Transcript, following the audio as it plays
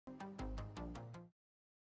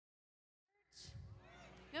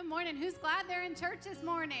Good morning. Who's glad they're in church this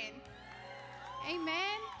morning?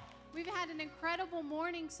 Amen. We've had an incredible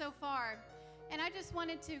morning so far. And I just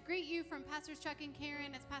wanted to greet you from Pastors Chuck and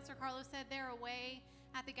Karen. As Pastor Carlos said, they're away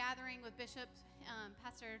at the gathering with Bishop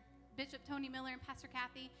Tony Miller and Pastor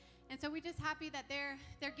Kathy. And so we're just happy that they're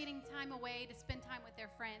getting time away to spend time with their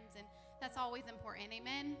friends. And that's always important.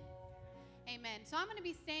 Amen. Amen. So I'm going to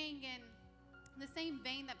be staying in the same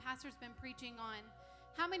vein that Pastor's been preaching on.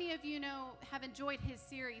 How many of you have enjoyed his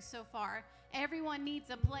series so far? Everyone needs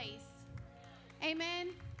a place. Amen.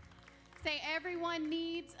 Say, everyone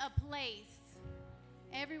needs a place.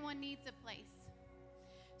 Everyone needs a place.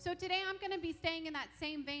 So today I'm going to be staying in that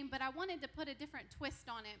same vein, but I wanted to put a different twist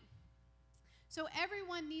on it. So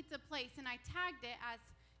everyone needs a place, and I tagged it as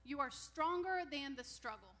you are stronger than the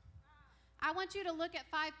struggle. I want you to look at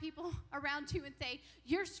 5 people around you and say,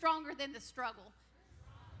 you're stronger than the struggle.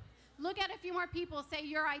 Look at a few more people. Say,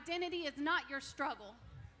 your identity is not your struggle.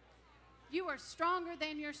 You are stronger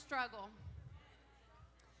than your struggle.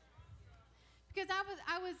 Because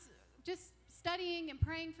I was just studying and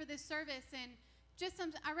praying for this service,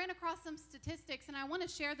 and I ran across some statistics, and I want to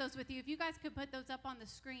share those with you. If you guys could put those up on the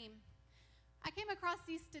screen. I came across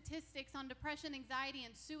these statistics on depression, anxiety,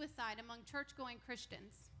 and suicide among church-going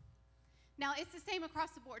Christians. Now, it's the same across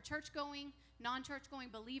the board. Church-going, non-church-going,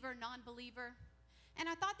 believer, non-believer. And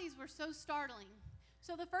I thought these were so startling.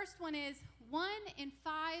 So the first one is 1 in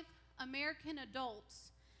 5 American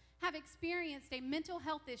adults have experienced a mental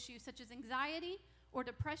health issue such as anxiety or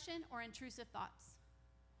depression or intrusive thoughts.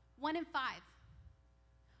 1 in 5.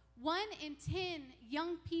 1 in 10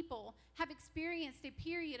 young people have experienced a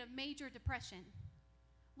period of major depression.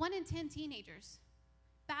 1 in 10 teenagers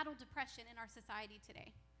battle depression in our society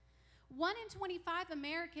today. 1 in 25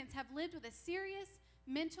 Americans have lived with a serious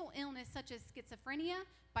mental illness such as schizophrenia,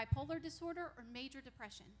 bipolar disorder, or major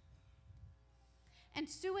depression. And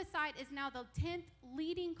suicide is now the 10th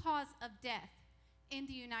leading cause of death in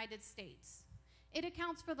the United States. It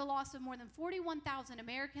accounts for the loss of more than 41,000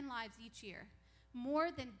 American lives each year, more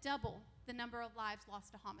than double the number of lives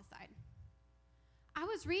lost to homicide. I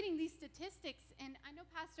was reading these statistics, and I know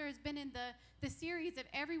Pastor has been in the series of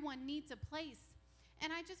Everyone Needs a Place,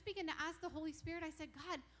 and I just began to ask the Holy Spirit, I said,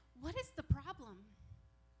 God, what is the problem?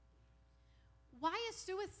 Why is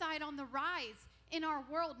suicide on the rise in our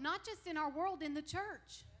world, not just in our world, in the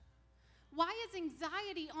church? Why is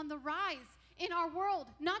anxiety on the rise in our world,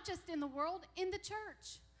 not just in the world, in the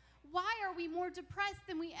church? Why are we more depressed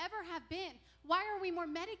than we ever have been? Why are we more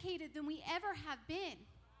medicated than we ever have been?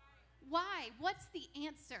 Why? What's the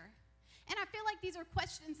answer? And I feel like these are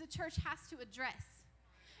questions the church has to address.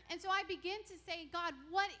 And so I begin to say, God,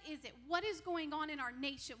 what is it? What is going on in our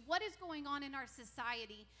nation? What is going on in our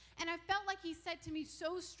society? And I felt like he said to me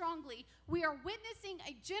so strongly, we are witnessing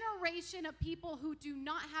a generation of people who do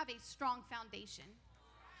not have a strong foundation.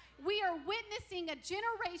 We are witnessing a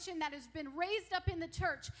generation that has been raised up in the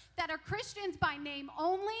church that are Christians by name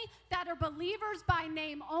only, that are believers by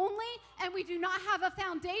name only, and we do not have a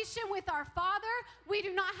foundation with our Father. We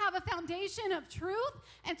do not have a foundation of truth,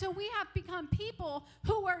 and so we have become people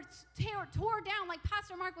who are tore down, like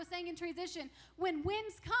Pastor Mark was saying in transition. When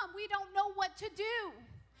winds come, we don't know what to do.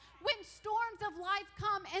 When storms of life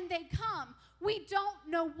come, and they come, we don't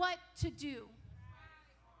know what to do.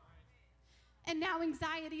 And now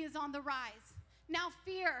anxiety is on the rise. Now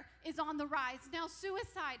fear is on the rise. Now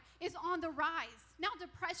suicide is on the rise. Now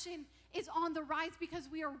depression is on the rise because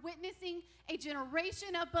we are witnessing a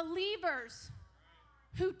generation of believers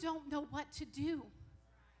who don't know what to do.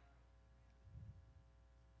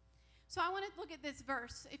 So I want to look at this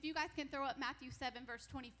verse. If you guys can throw up Matthew 7, verse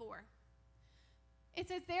 24. It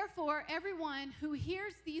says, therefore, everyone who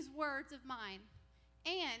hears these words of mine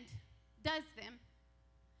and does them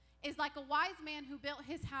is like a wise man who built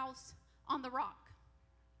his house on the rock.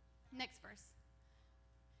 Next verse.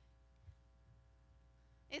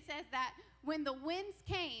 It says that when the winds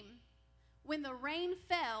came, when the rain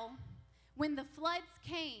fell, when the floods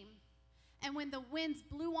came, and when the winds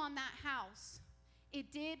blew on that house,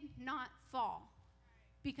 it did not fall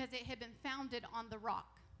because it had been founded on the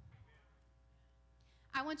rock.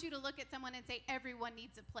 I want you to look at someone and say, everyone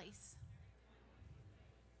needs a place.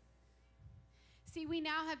 See, we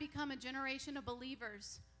now have become a generation of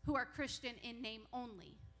believers who are Christian in name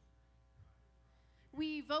only.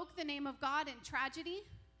 We evoke the name of God in tragedy.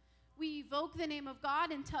 We evoke the name of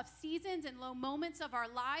God in tough seasons and low moments of our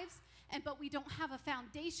lives, but we don't have a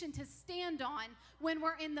foundation to stand on when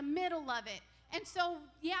we're in the middle of it. And so,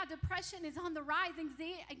 yeah, depression is on the rise.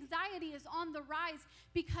 Anxiety is on the rise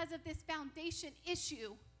because of this foundation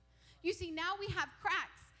issue. You see, now we have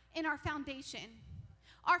cracks in our foundation.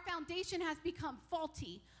 Our foundation has become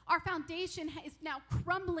faulty. Our foundation is now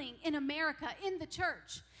crumbling in America, in the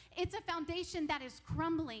church. It's a foundation that is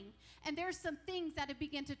crumbling. And there's some things that have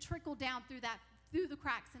begun to trickle down through the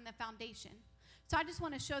cracks in the foundation. So I just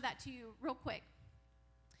want to show that to you real quick.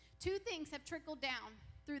 Two things have trickled down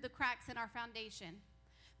through the cracks in our foundation.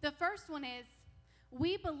 The first one is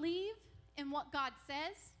we believe in what God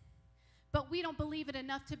says, but we don't believe it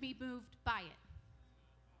enough to be moved by it.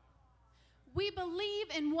 We believe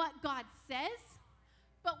in what God says,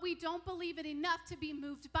 but we don't believe it enough to be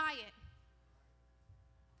moved by it.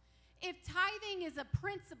 If tithing is a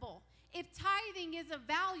principle, if tithing is a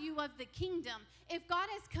value of the kingdom, if God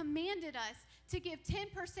has commanded us to give 10%,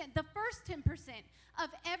 the first 10% of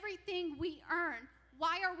everything we earn,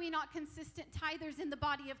 why are we not consistent tithers in the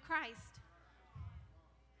body of Christ?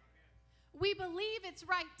 We believe it's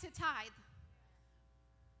right to tithe.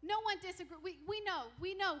 No one disagrees. We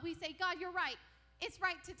know. We say, God, you're right. It's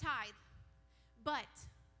right to tithe. But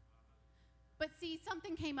see,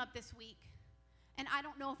 something came up this week, and I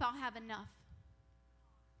don't know if I'll have enough.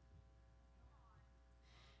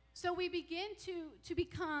 So we begin to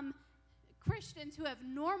become Christians who have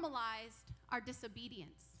normalized our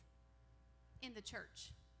disobedience in the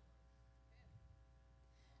church.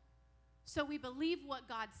 So we believe what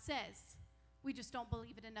God says. We just don't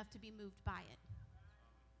believe it enough to be moved by it.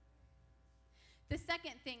 The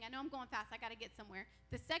second thing, I know I'm going fast, I got to get somewhere.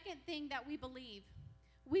 The second thing that we believe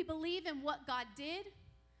in what God did,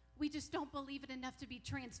 we just don't believe it enough to be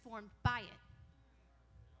transformed by it.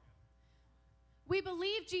 We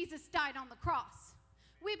believe Jesus died on the cross.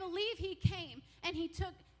 We believe he came and he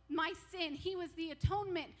took my sin. He was the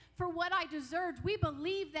atonement for what I deserved. We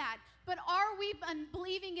believe that. But are we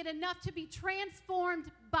believing it enough to be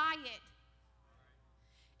transformed by it?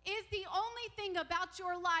 Is the only thing about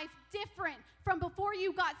your life different from before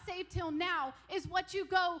you got saved till now is what you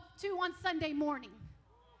go to on Sunday morning?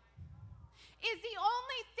 Is the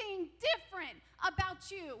only thing different about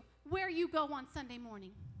you where you go on Sunday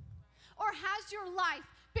morning? Or has your life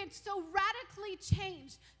been so radically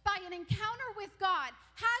changed by an encounter with God?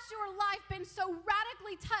 Has your life been so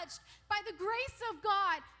radically touched by the grace of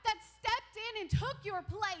God that stepped in and took your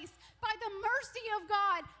place, by the mercy of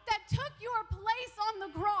God that took your place on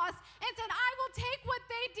the cross and said, I will take what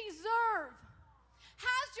they deserve?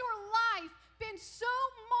 Has your life been so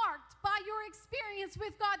marked by your experience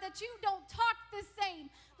with God that you don't talk the same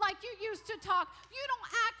like you used to talk? You don't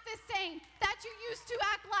act the same that you used to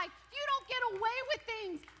act like. You don't get away with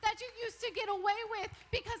things that you used to get away with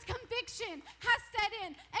because conviction has set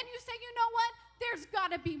in. And you say, you know what? There's got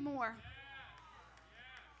to be more.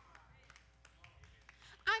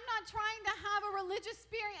 I'm not trying to have a religious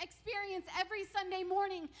experience every Sunday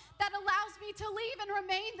morning that allows me to leave and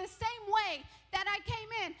remain the same way that I came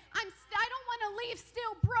in. I don't want to leave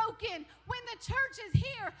still broken when the church is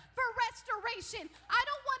here for restoration. I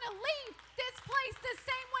don't want to leave this place the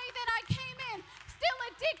same way that I came in, still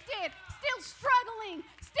addicted, still struggling,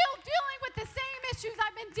 still dealing with the same issues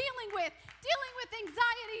I've been dealing with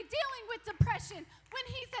anxiety, dealing with depression. When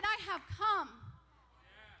he said, I have come.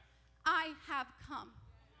 I have come.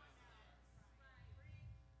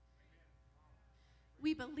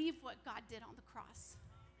 We believe what God did on the cross.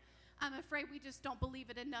 I'm afraid we just don't believe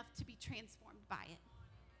it enough to be transformed by it.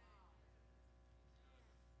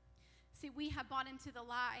 See, we have bought into the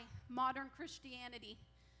lie, modern Christianity,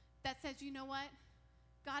 that says, you know what?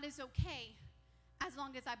 God is okay as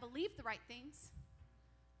long as I believe the right things.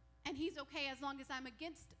 And he's okay as long as I'm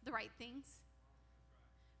against the right things.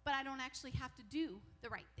 But I don't actually have to do the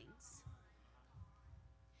right things.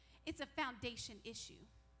 It's a foundation issue.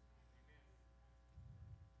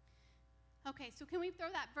 Okay, so can we throw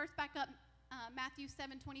that verse back up, Matthew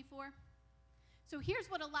 7:24? So here's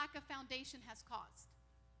what a lack of foundation has caused.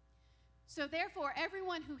 So therefore,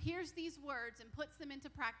 everyone who hears these words and puts them into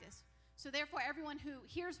practice, so therefore, everyone who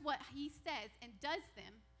hears what he says and does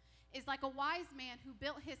them is like a wise man who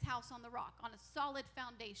built his house on the rock, on a solid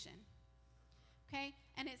foundation. Okay,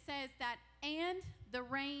 and it says that, and the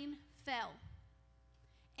rain fell,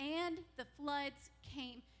 and the floods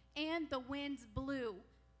came, and the winds blew,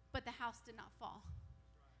 but the house did not fall.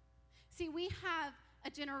 See, we have a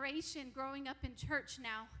generation growing up in church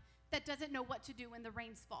now that doesn't know what to do when the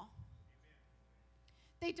rains fall.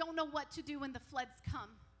 They don't know what to do when the floods come.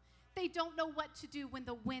 They don't know what to do when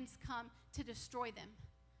the winds come to destroy them.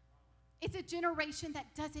 It's a generation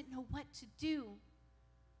that doesn't know what to do.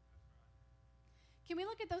 Can we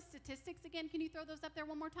look at those statistics again? Can you throw those up there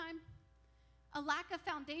one more time? A lack of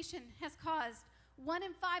foundation has caused 1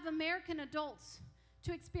 in 5 American adults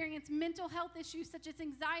to experience mental health issues such as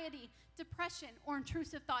anxiety, depression, or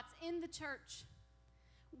intrusive thoughts in the church.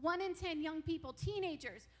 1 in 10 young people,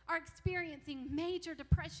 teenagers, are experiencing major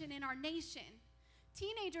depression in our nation.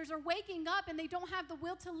 Teenagers are waking up and they don't have the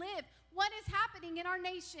will to live. What is happening in our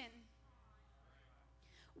nation?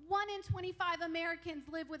 1 in 25 Americans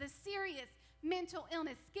live with a serious mental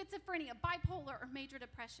illness, schizophrenia, bipolar, or major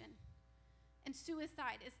depression. And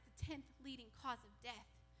suicide is the 10th leading cause of death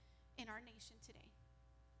in our nation today.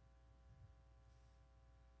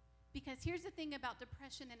 Because here's the thing about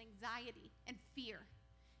depression and anxiety and fear.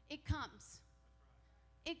 It comes.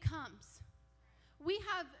 It comes. We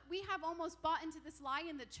have almost bought into this lie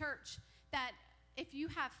in the church that if you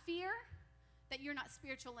have fear, that you're not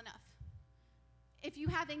spiritual enough. If you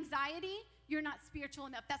have anxiety, you're not spiritual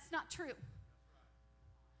enough. That's not true.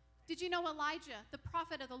 Did you know Elijah, the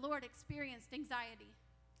prophet of the Lord, experienced anxiety,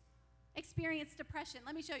 experienced depression?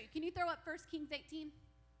 Let me show you. Can you throw up 1 Kings 18?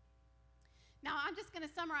 Now, I'm just going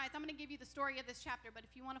to summarize. I'm going to give you the story of this chapter, but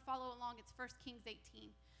if you want to follow along, it's 1 Kings 18.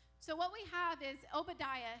 So what we have is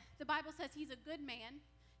Obadiah. The Bible says he's a good man.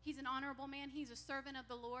 He's an honorable man. He's a servant of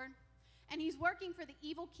the Lord. And he's working for the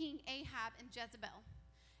evil king Ahab and Jezebel.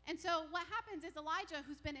 And so what happens is Elijah,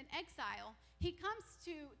 who's been in exile, he comes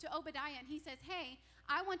to Obadiah and he says, hey,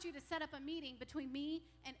 I want you to set up a meeting between me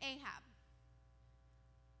and Ahab.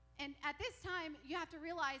 And at this time, you have to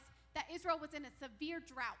realize that Israel was in a severe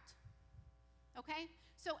drought. Okay?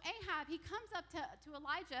 So Ahab, he comes up to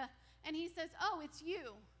Elijah and he says, oh, it's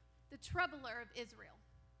you, the troubler of Israel.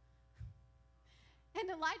 And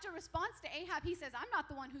Elijah responds to Ahab. He says, I'm not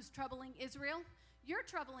the one who's troubling Israel. You're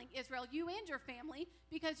troubling Israel, you and your family,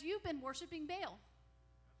 because you've been worshiping Baal.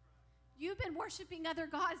 You've been worshiping other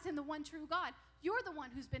gods than the one true God. You're the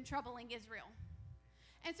one who's been troubling Israel.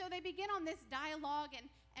 And so they begin on this dialogue,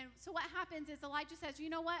 and so what happens is Elijah says, you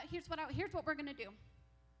know what, here's what we're going to do.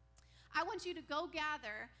 I want you to go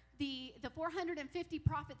gather the 450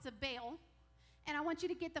 prophets of Baal, and I want you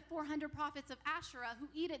to get the 400 prophets of Asherah who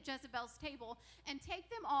eat at Jezebel's table, and take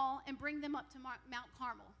them all and bring them up to Mount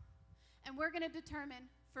Carmel. And we're going to determine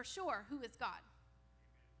for sure who is God.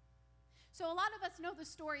 So a lot of us know the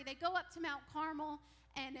story. They go up to Mount Carmel,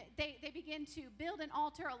 and they begin to build an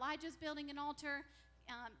altar. Elijah's building an altar.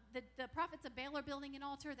 The prophets of Baal are building an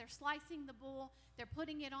altar. They're slicing the bull. They're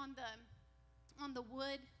putting it on the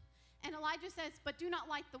wood. And Elijah says, but do not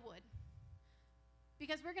light the wood,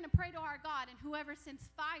 because we're going to pray to our God, and whoever sends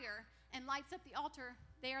fire and lights up the altar,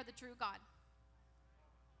 they are the true God.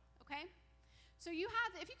 Okay? So if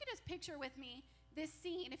you could just picture with me this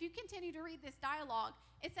scene, if you continue to read this dialogue,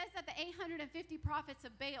 it says that the 850 prophets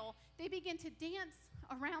of Baal, they begin to dance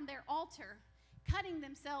around their altar, cutting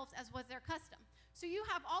themselves as was their custom. So you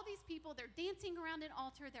have all these people, they're dancing around an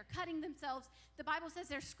altar, they're cutting themselves. The Bible says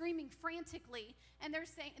they're screaming frantically, and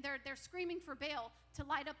they're screaming for Baal to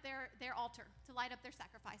light up their altar, to light up their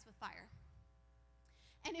sacrifice with fire.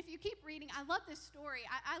 And if you keep reading, I love this story.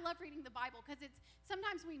 I love reading the Bible because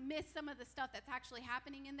sometimes we miss some of the stuff that's actually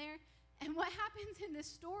happening in there. And what happens in this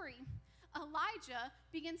story, Elijah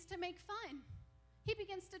begins to make fun. He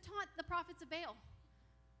begins to taunt the prophets of Baal.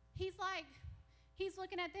 He's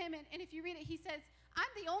looking at them, and if you read it, he says,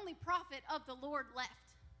 I'm the only prophet of the Lord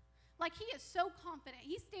left. Like, he is so confident.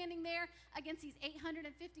 He's standing there against these 850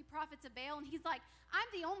 prophets of Baal, and he's like, I'm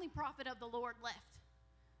the only prophet of the Lord left.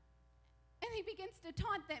 And he begins to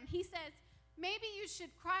taunt them. He says, maybe you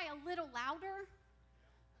should cry a little louder.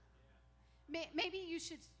 Maybe you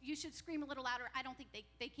should scream a little louder. I don't think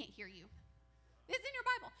they can't hear you. It's in your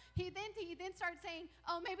Bible. He then starts saying,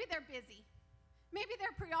 oh, maybe they're busy. Maybe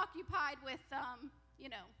they're preoccupied with,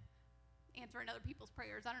 answering other people's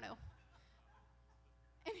prayers. I don't know.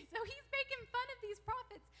 And so he's making fun of these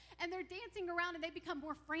prophets, and they're dancing around, and they become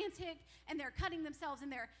more frantic, and they're cutting themselves,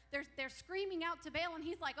 and they're screaming out to Baal, and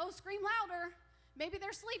he's like, oh, scream louder. Maybe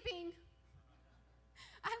they're sleeping.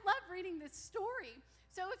 I love reading this story.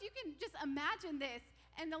 So if you can just imagine this,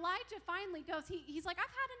 and Elijah finally goes, he's like,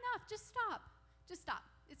 I've had enough. Just stop. Just stop.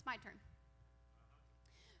 It's my turn.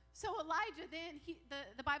 So Elijah then,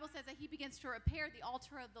 the Bible says that he begins to repair the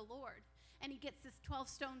altar of the Lord. And he gets this 12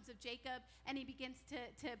 stones of Jacob, and he begins to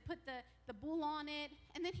put the bull on it.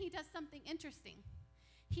 And then he does something interesting.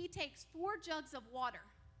 He takes 4 jugs of water,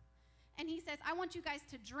 and he says, I want you guys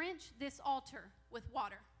to drench this altar with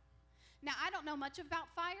water. Now, I don't know much about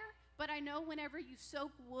fire, but I know whenever you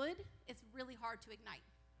soak wood, it's really hard to ignite.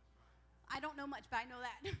 I don't know much, but I know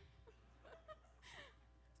that.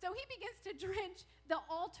 So he begins to drench the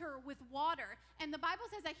altar with water. And the Bible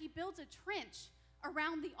says that he builds a trench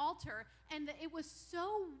around the altar, and it was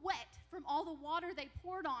so wet from all the water they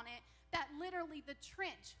poured on it that literally the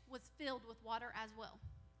trench was filled with water as well.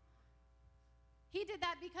 He did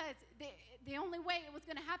that because the only way it was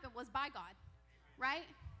going to happen was by God, right?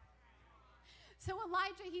 So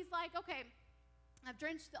Elijah, he's like, okay, I've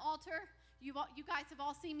drenched the altar. You guys have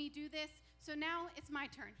all seen me do this. So now it's my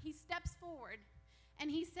turn. He steps forward and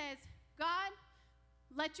he says, God,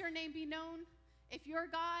 let your name be known. If you're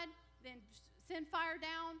God, then send fire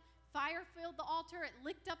down. Fire filled the altar. It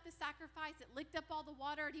licked up the sacrifice. It licked up all the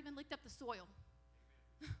water. It even licked up the soil.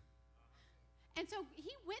 And so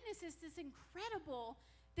he witnesses this incredible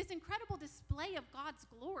display of God's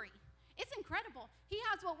glory. It's incredible. He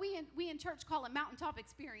has what we in church call a mountaintop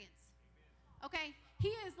experience. Okay?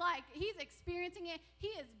 He's experiencing it. He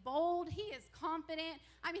is bold. He is confident.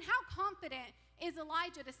 I mean, how confident is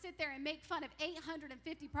Elijah to sit there and make fun of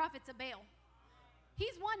 850 prophets of Baal?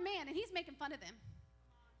 He's one man, and he's making fun of them.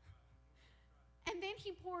 And then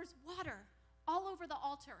he pours water all over the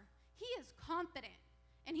altar. He is confident,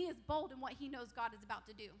 and he is bold in what he knows God is about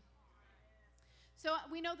to do. So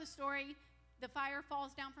we know the story. The fire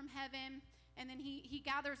falls down from heaven, and then he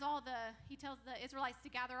tells the Israelites to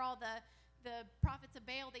gather all the prophets of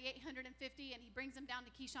Baal, the 850, and he brings them down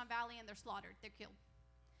to Kishon Valley, and they're slaughtered. They're killed.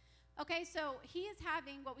 Okay, so he is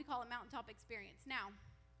having what we call a mountaintop experience. Now,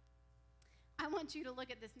 I want you to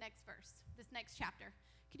look at this next verse, this next chapter.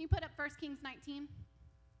 Can you put up 1 Kings 19?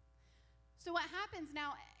 So what happens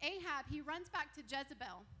now, Ahab, he runs back to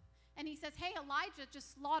Jezebel, and he says, hey, Elijah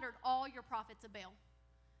just slaughtered all your prophets of Baal.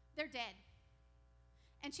 They're dead.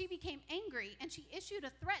 And she became angry, and she issued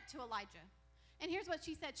a threat to Elijah. And here's what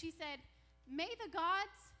she said. She said, may the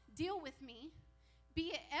gods deal with me,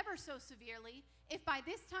 be it ever so severely, if by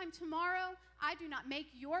this time tomorrow I do not make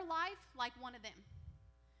your life like one of them.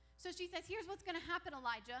 So she says, here's what's going to happen,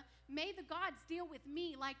 Elijah. May the gods deal with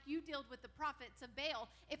me like you dealt with the prophets of Baal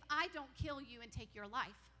if I don't kill you and take your life.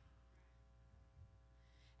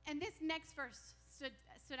 And this next verse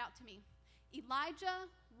stood out to me. Elijah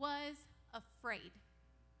was afraid.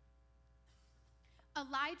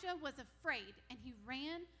 Elijah was afraid, and he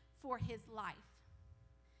ran for his life.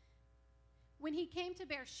 When he came to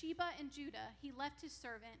Beersheba in Judah, he left his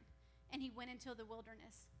servant, and he went into the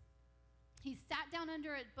wilderness. He sat down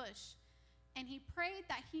under a bush, and he prayed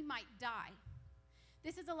that he might die.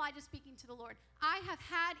 This is Elijah speaking to the Lord. I have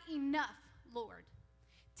had enough, Lord.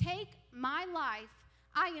 Take my life.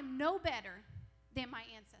 I am no better than my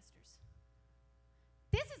ancestors.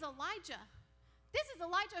 This is Elijah. This is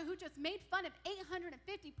Elijah who just made fun of 850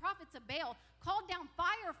 prophets of Baal, called down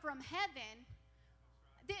fire from heaven.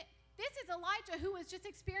 This is Elijah who was just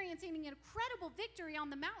experiencing an incredible victory on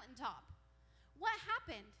the mountaintop. What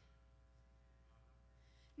happened?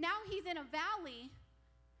 Now he's in a valley,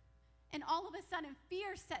 and all of a sudden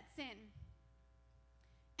fear sets in.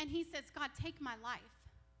 And he says, God, take my life.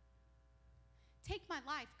 Take my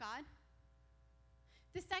life, God.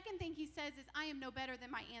 The second thing he says is, I am no better than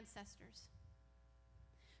my ancestors.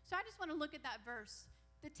 So I just want to look at that verse.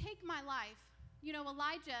 The take my life. You know,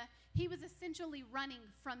 Elijah, he was essentially running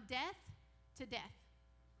from death to death.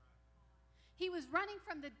 He was running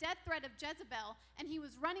from the death threat of Jezebel, and he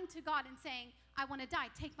was running to God and saying, I want to die,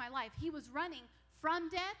 take my life. He was running from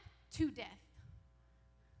death to death.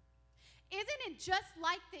 Isn't it just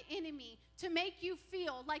like the enemy to make you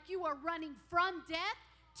feel like you are running from death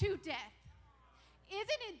to death?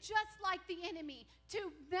 Isn't it just like the enemy to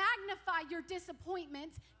magnify your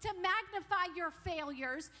disappointments, to magnify your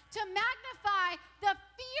failures, to magnify the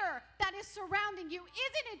fear that is surrounding you?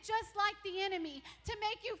 Isn't it just like the enemy to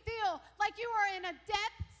make you feel like you are in a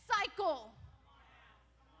death cycle?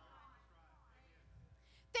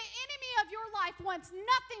 The enemy of your life wants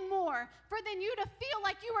nothing more than you to feel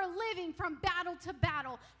like you are living from battle to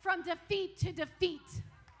battle, from defeat to defeat.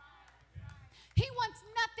 He wants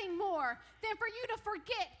nothing more than for you to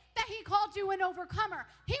forget that he called you an overcomer.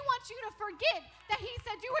 He wants you to forget that he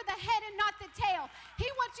said you were the head and not the tail. He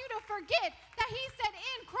wants you to forget that he said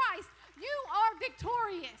in Christ, you are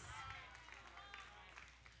victorious.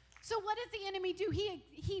 So what does the enemy do?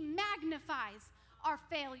 He magnifies our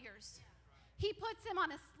failures. He puts them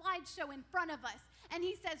on a slideshow in front of us, and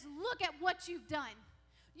he says, look at what you've done.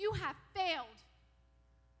 You have failed.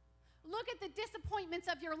 Look at the disappointments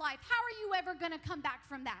of your life. How are you ever going to come back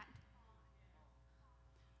from that?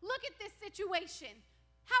 Look at this situation.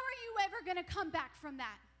 How are you ever going to come back from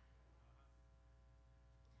that?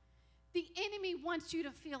 The enemy wants you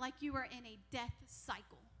to feel like you are in a death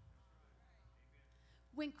cycle,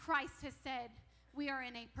 when Christ has said we are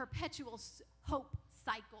in a perpetual hope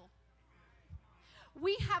cycle.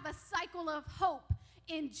 We have a cycle of hope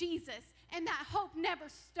in Jesus, and that hope never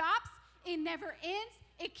stops. It never ends.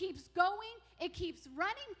 It keeps going. It keeps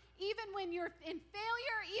running. Even when you're in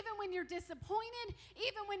failure, even when you're disappointed,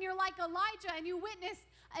 even when you're like Elijah and you witness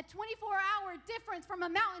a 24-hour difference from a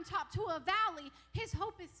mountaintop to a valley, his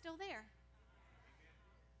hope is still there.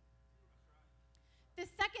 The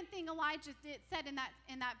second thing Elijah said in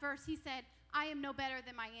that verse, he said, I am no better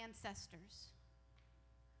than my ancestors.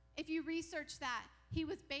 If you research that, he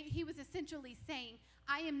was essentially saying,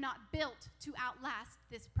 I am not built to outlast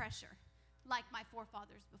this pressure like my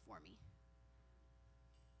forefathers before me.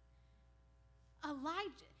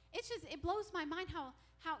 Elijah, it blows my mind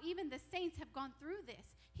how even the saints have gone through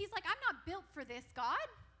this. He's like, I'm not built for this, God.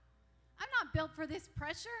 I'm not built for this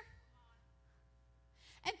pressure.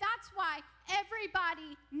 And that's why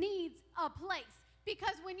everybody needs a place.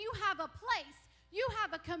 Because when you have a place, you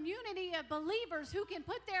have a community of believers who can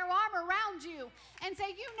put their arm around you and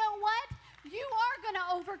say, you know what? You are going to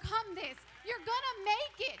overcome this. You're going to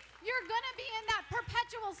make it. You're going to be in that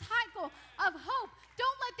perpetual cycle of hope.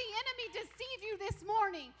 Don't let the enemy deceive you this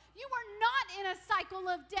morning. You are not in a cycle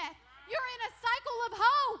of death. You're in a cycle of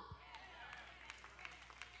hope.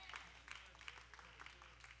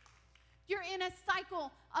 You're in a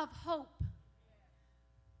cycle of hope.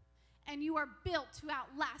 And you are built to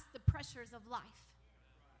outlast the pressures of life.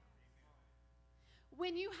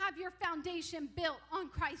 When you have your foundation built on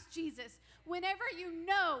Christ Jesus, whenever you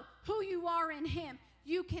know who you are in him,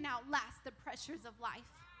 you can outlast the pressures of life.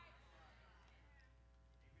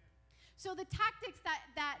 So the tactics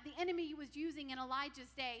that the enemy was using in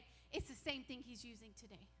Elijah's day, it's the same thing he's using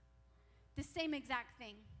today. The same exact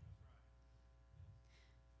thing.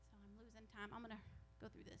 So I'm losing time. I'm going to go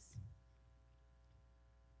through this.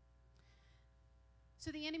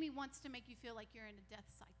 So the enemy wants to make you feel like you're in a death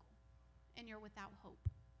cycle and you're without hope.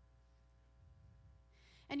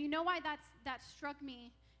 And you know why that struck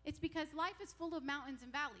me? It's because life is full of mountains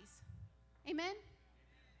and valleys. Amen?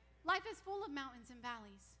 Life is full of mountains and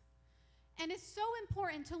valleys. And it's so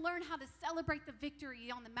important to learn how to celebrate the victory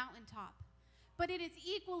on the mountaintop. But it is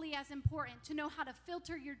equally as important to know how to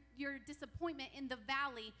filter your disappointment in the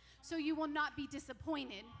valley so you will not be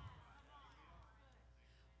disappointed.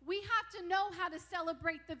 We have to know how to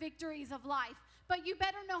celebrate the victories of life, but you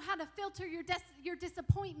better know how to filter your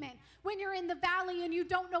disappointment when you're in the valley and you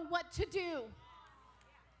don't know what to do.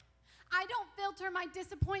 I don't filter my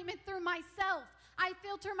disappointment through myself. I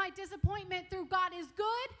filter my disappointment through God is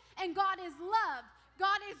good and God is love.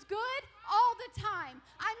 God is good all the time.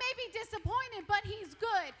 I may be disappointed, but he's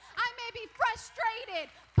good. I may be frustrated,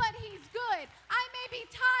 but he's good. I may be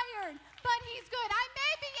tired, but he's good. I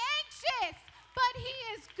may be anxious, but he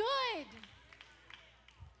is good.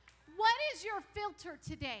 What is your filter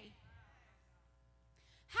today?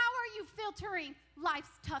 How are you filtering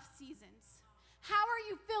life's tough seasons? How are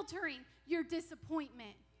you filtering your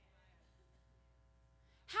disappointment?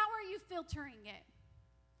 How are you filtering it?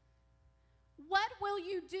 What will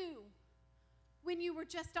you do when you were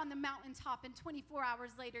just on the mountaintop and 24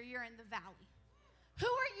 hours later you're in the valley? Who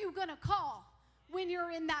are you going to call when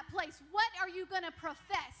you're in that place? What are you going to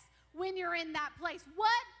profess when you're in that place?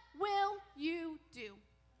 What will you do?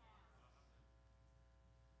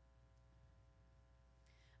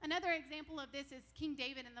 Another example of this is King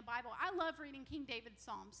David in the Bible. I love reading King David's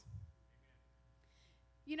Psalms.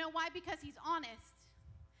 You know why? Because he's honest.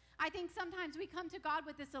 I think sometimes we come to God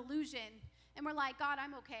with this illusion and we're like, God,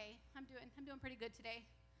 I'm okay. I'm doing pretty good today.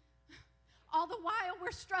 All the while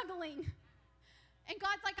we're struggling. And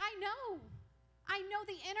God's like, I know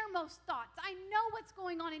the innermost thoughts. I know what's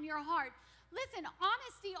going on in your heart. Listen,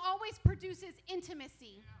 honesty always produces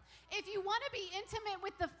intimacy. If you want to be intimate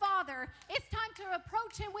with the Father, it's time to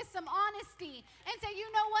approach him with some honesty and say, you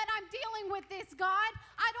know what, I'm dealing with this, God.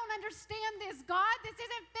 I don't understand this, God. This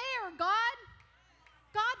isn't fair, God.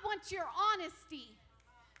 God wants your honesty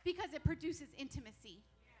because it produces intimacy.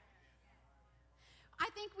 I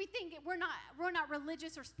think we think we're not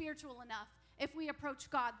religious or spiritual enough if we approach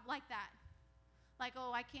God like that. Like,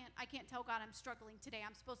 oh, I can't tell God I'm struggling today.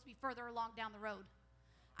 I'm supposed to be further along down the road.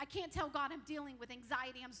 I can't tell God I'm dealing with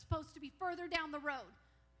anxiety. I'm supposed to be further down the road.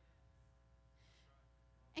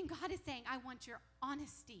 And God is saying, I want your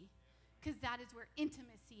honesty because that is where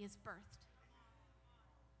intimacy is birthed.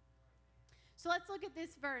 So let's look at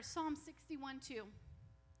this verse, Psalm 61:2.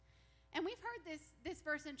 And we've heard this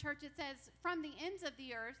verse in church. It says, from the ends of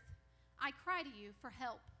the earth, I cry to you for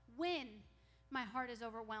help when my heart is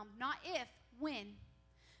overwhelmed. Not if, when.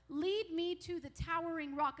 Lead me to the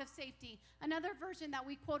towering rock of safety. Another version that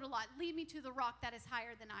we quote a lot, lead me to the rock that is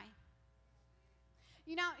higher than I.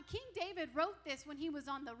 You know, King David wrote this when he was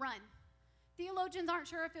on the run. Theologians aren't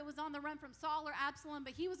sure if it was on the run from Saul or Absalom,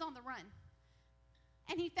 but he was on the run.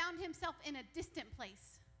 And he found himself in a distant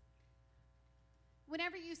place.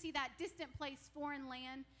 Whenever you see that distant place, foreign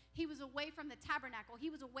land, he was away from the tabernacle. He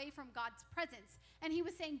was away from God's presence. And he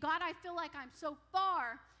was saying, God, I feel like I'm so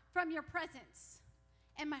far from your presence.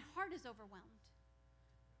 And my heart is overwhelmed.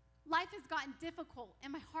 Life has gotten difficult,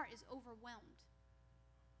 and my heart is overwhelmed.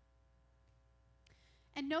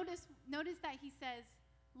 And notice that he says,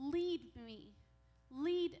 lead me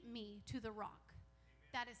to the rock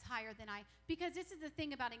that is higher than I. Because this is the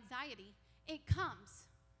thing about anxiety. It comes.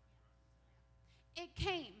 It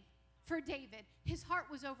came for David. His heart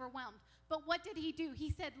was overwhelmed. But what did he do? He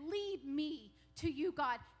said, lead me to you,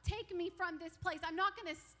 God. Take me from this place. I'm not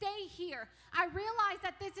going to stay here. I realize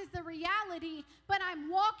that this is the reality, but I'm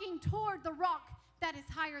walking toward the rock that is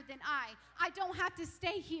higher than I. I don't have to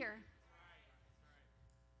stay here.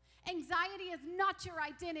 Anxiety is not your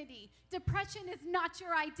identity. Depression is not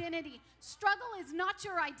your identity. Struggle is not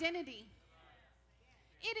your identity.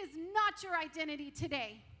 It is not your identity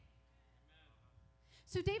today.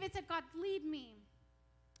 So David said, God, lead me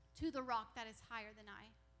to the rock that is higher than I.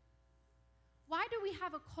 Why do we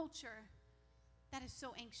have a culture that is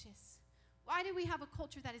so anxious? Why do we have a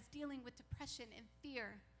culture that is dealing with depression and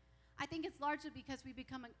fear? I think it's largely because we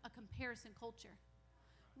become a comparison culture.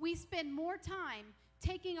 We spend more time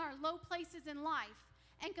taking our low places in life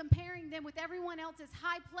and comparing them with everyone else's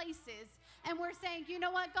high places, and we're saying, you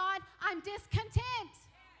know what, God, I'm discontent.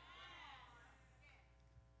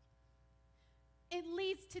 It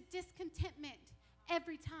leads to discontentment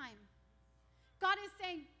every time. God is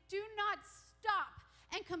saying, do not stop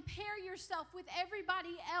and compare yourself with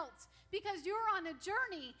everybody else, because you're on a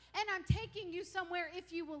journey and I'm taking you somewhere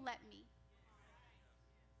if you will let me.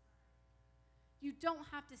 You don't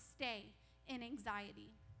have to stay in anxiety.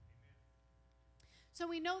 So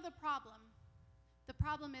we know the problem. The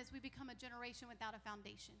problem is we become a generation without a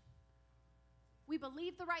foundation. We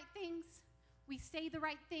believe the right things, we say the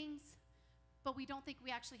right things, but we don't think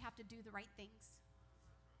we actually have to do the right things.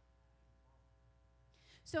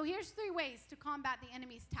 So here's 3 ways to combat the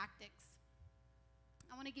enemy's tactics.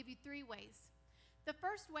 I want to give you 3 ways. The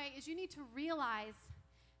first way is you need to realize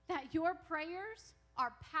that your prayers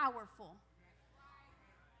are powerful.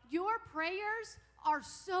 Your prayers are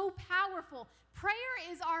so powerful. Prayer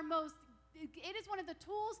is it is one of the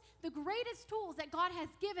tools, the greatest tools that God has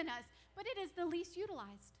given us, but it is the least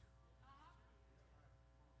utilized.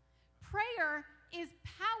 Prayer is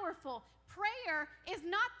powerful. Prayer is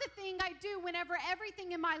not the thing I do whenever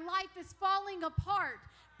everything in my life is falling apart.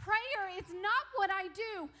 Prayer is not what I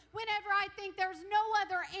do whenever I think there's no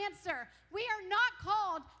other answer. We are not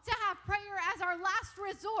called to have prayer as our last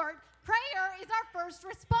resort. Prayer is our first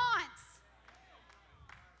response.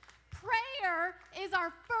 Prayer is our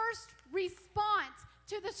first response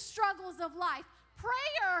to the struggles of life.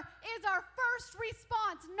 Prayer is our first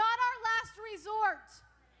response, not our last resort.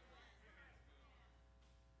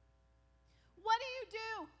 What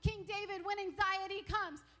do, King David, when anxiety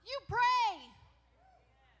comes? You pray.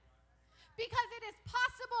 Because it is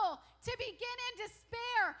possible to begin in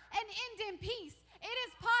despair and end in peace. It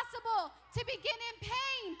is possible to begin in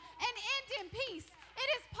pain and end in peace. It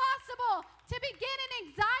is possible to begin in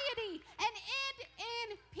anxiety and end in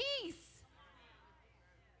peace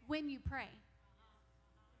when you pray.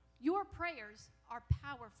 Your prayers are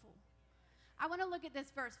powerful. I want to look at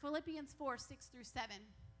this verse, Philippians 4:6-7.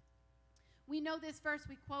 We know this verse,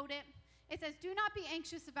 we quote it. It says, do not be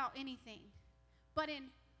anxious about anything, but in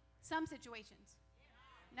some situations.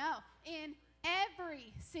 No, in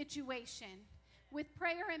every situation, with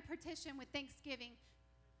prayer and petition, with thanksgiving,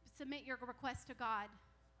 submit your request to God.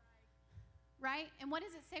 Right? And what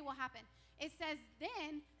does it say will happen? It says,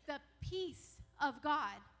 then the peace of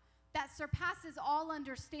God that surpasses all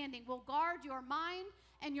understanding will guard your mind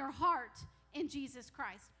and your heart in Jesus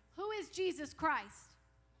Christ. Who is Jesus Christ?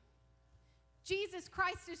 Jesus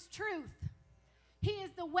Christ is truth. He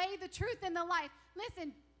is the way, the truth, and the life.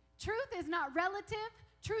 Listen, truth is not relative.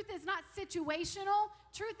 Truth is not situational.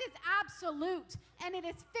 Truth is absolute, and it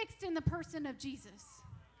is fixed in the person of Jesus.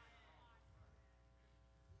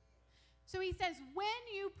 So he says, when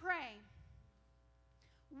you pray,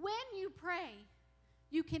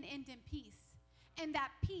 you can end in peace, and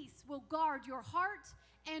that peace will guard your heart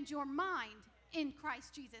and your mind in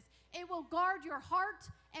Christ Jesus. It will guard your heart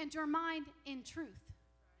and your mind in truth.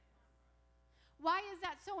 Why is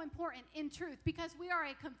that so important in truth? Because we are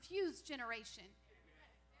a confused generation.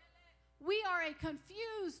 We are a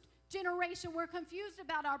confused generation. We're confused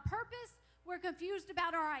about our purpose. We're confused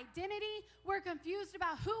about our identity. We're confused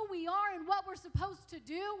about who we are and what we're supposed to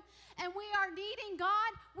do. And we are needing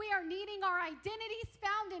God. We are needing our identities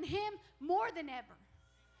found in Him more than ever.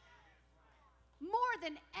 More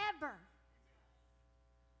than ever.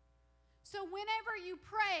 So whenever you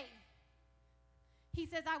pray, He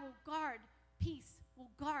says, I will guard, peace will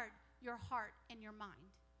guard your heart and your mind.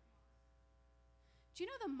 Do you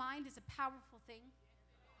know the mind is a powerful thing?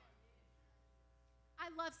 I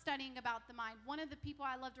love studying about the mind. One of the people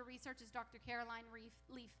I love to research is Dr. Caroline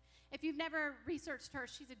Leaf. If you've never researched her,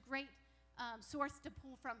 she's a great source to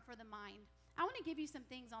pull from for the mind. I want to give you some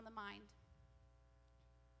things on the mind.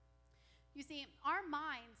 You see, our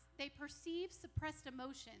minds, they perceive suppressed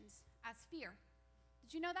emotions as fear.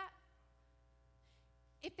 Did you know that?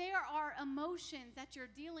 If there are emotions that you're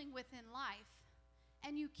dealing with in life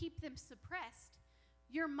and you keep them suppressed,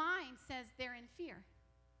 your mind says they're in fear.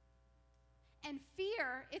 And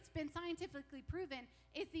fear, it's been scientifically proven,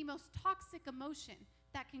 is the most toxic emotion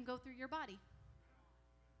that can go through your body.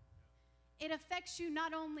 It affects you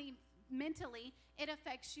not only mentally, it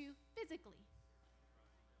affects you physically.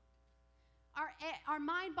 Our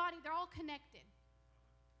mind, body, they're all connected.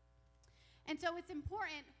 And so it's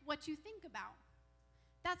important what you think about.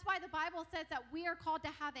 That's why the Bible says that we are called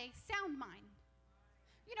to have a sound mind.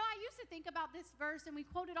 You know, I used to think about this verse, and we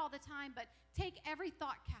quote it all the time, but take every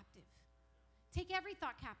thought captive. Take every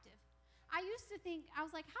thought captive. I used to think, I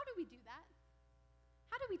was like, how do we do that?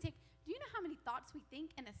 Do you know how many thoughts we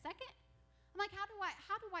think in a second? I'm like, how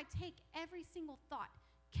do I take every single thought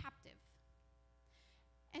captive?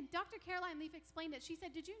 And Dr. Caroline Leaf explained it. She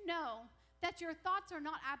said, did you know that your thoughts are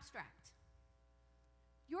not abstract?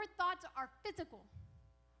 Your thoughts are physical.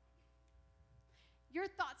 Your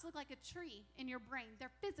thoughts look like a tree in your brain.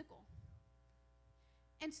 They're physical.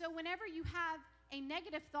 And so whenever you have a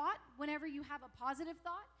negative thought, whenever you have a positive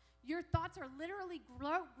thought, your thoughts are literally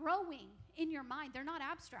growing in your mind. They're not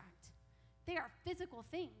abstract. They are physical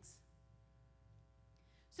things.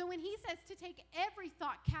 So when he says to take every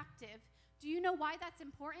thought captive, do you know why that's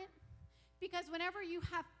important? Because whenever you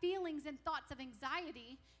have feelings and thoughts of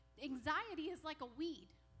anxiety, anxiety is like a weed.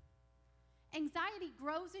 Anxiety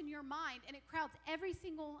grows in your mind and it crowds every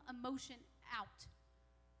single emotion out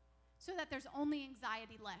so that there's only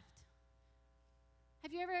anxiety left.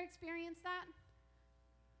 Have you ever experienced that?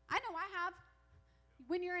 I know I have.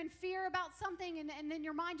 When you're in fear about something and then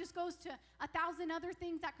your mind just goes to 1,000 other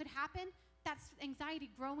things that could happen, that's anxiety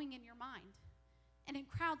growing in your mind. And it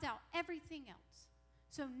crowds out everything else.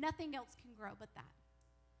 So nothing else can grow but that.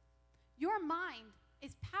 Your mind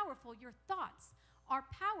is powerful. Your thoughts are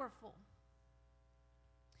powerful.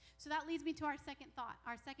 So that leads me to our second thought,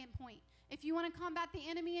 our second point. If you want to combat the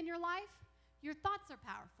enemy in your life, your thoughts are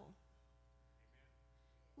powerful.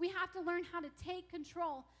 We have to learn how to take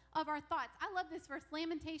control of our thoughts. I love this verse,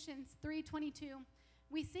 Lamentations 3:22.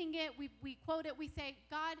 We sing it, we quote it, we say,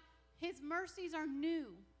 God, his mercies are new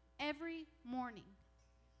every morning.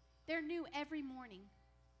 They're new every morning.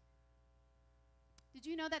 Did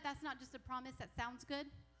you know that that's not just a promise that sounds good?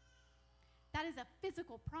 That is a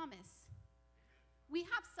physical promise. We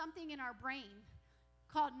have something in our brain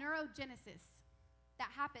called neurogenesis that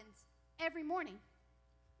happens every morning.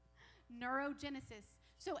 Neurogenesis.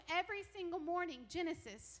 So every single morning,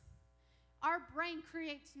 Genesis, our brain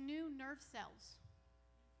creates new nerve cells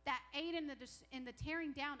that aid in the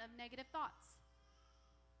tearing down of negative thoughts.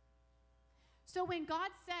 So when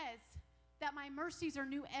God says that my mercies are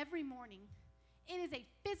new every morning, it is a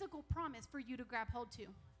physical promise for you to grab hold to.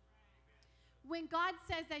 When God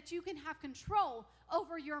says that you can have control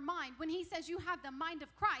over your mind, when he says you have the mind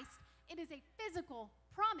of Christ, it is a physical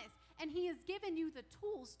promise, and he has given you the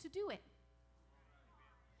tools to do it.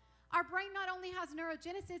 Our brain not only has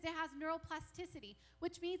neurogenesis, it has neuroplasticity,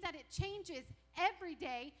 which means that it changes every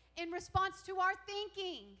day in response to our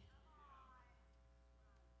thinking.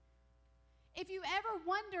 If you ever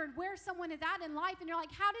wondered where someone is at in life and you're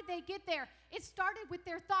like, how did they get there? It started with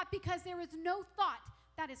their thought, because there is no thought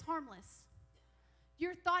that is harmless.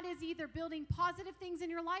 Your thought is either building positive things in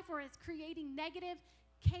your life or is creating negative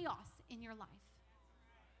chaos in your life.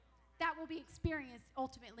 That will be experienced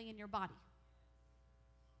ultimately in your body.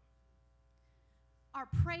 Our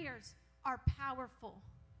prayers are powerful.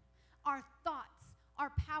 Our thoughts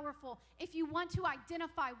are powerful. If you want to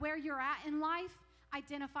identify where you're at in life,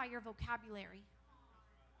 identify your vocabulary.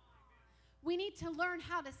 We need to learn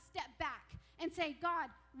how to step back and say, God,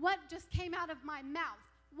 what just came out of my mouth?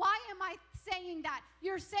 Why am I saying that?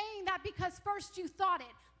 You're saying that because first you thought it,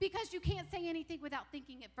 because you can't say anything without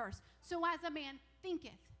thinking it first. So as a man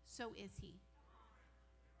thinketh, so is he.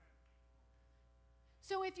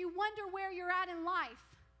 So if you wonder where you're at in life,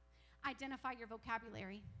 identify your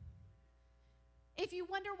vocabulary. If you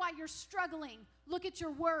wonder why you're struggling, look at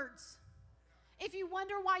your words. If you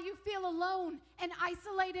wonder why you feel alone and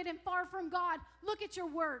isolated and far from God, look at your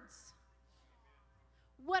words.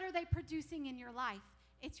 What are they producing in your life?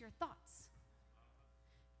 It's your thoughts.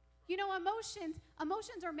 You know,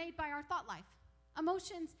 emotions are made by our thought life.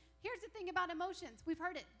 Emotions, here's the thing about emotions. We've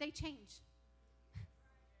heard it, they change.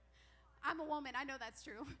 I'm a woman, I know that's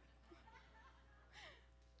true.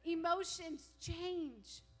 Emotions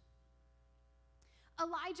change.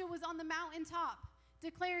 Elijah was on the mountaintop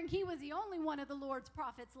declaring he was the only one of the Lord's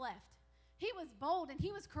prophets left. He was bold and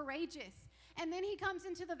he was courageous. And then he comes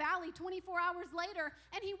into the valley 24 hours later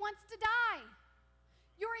and he wants to die.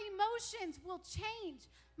 Your emotions will change.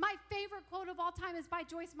 My favorite quote of all time is by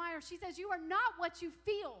Joyce Meyer. She says, "You are not what you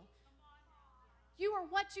feel. You are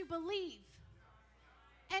what you believe."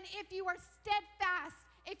 And if you are steadfast,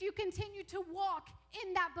 if you continue to walk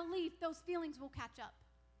in that belief, those feelings will catch up.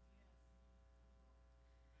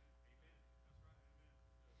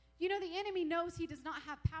 You know, the enemy knows he does not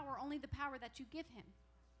have power, only the power that you give him.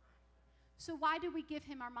 So why do we give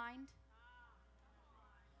him our mind?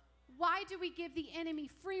 Why do we give the enemy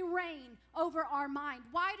free reign over our mind?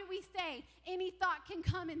 Why do we say any thought can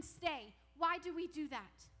come and stay? Why do we do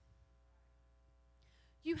that?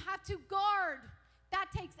 You have to guard.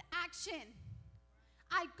 That takes action.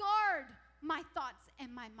 I guard my thoughts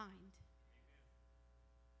and my mind.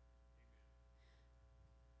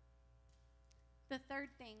 The third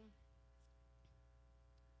thing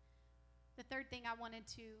I wanted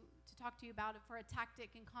to talk to you about for a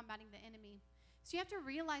tactic in combating the enemy. So you have to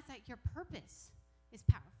realize that your purpose is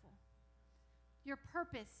powerful. Your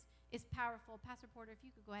purpose is powerful. Pastor Porter, if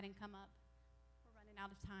you could go ahead and come up. We're running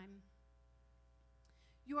out of time.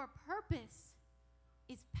 Your purpose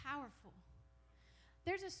is powerful.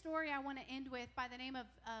 There's a story I want to end with by the name of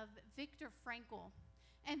Viktor Frankl.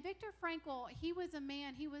 And Viktor Frankl, he was a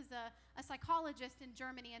man, he was a psychologist in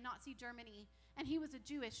Germany, in Nazi Germany, and he was a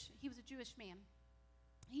Jewish man.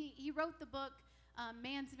 He wrote the book,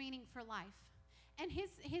 Man's Meaning for Life. And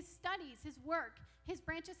his studies, his work, his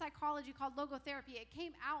branch of psychology called logotherapy, it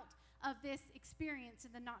came out of this experience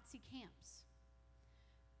in the Nazi camps.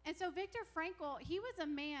 And so Viktor Frankl, he was a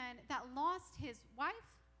man that lost his wife.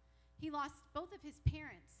 He lost both of his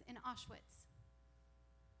parents in Auschwitz.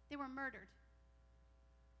 They were murdered.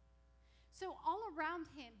 So all around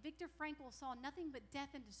him, Viktor Frankl saw nothing but death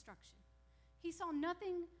and destruction. He saw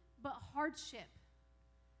nothing but hardship.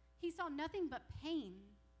 He saw nothing but pain.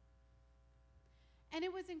 And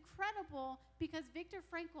it was incredible because Viktor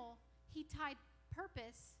Frankl, he tied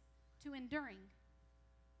purpose to enduring.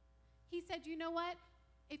 He said, you know what?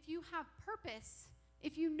 If you have purpose,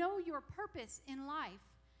 if you know your purpose in life,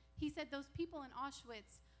 he said those people in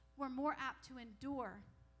Auschwitz were more apt to endure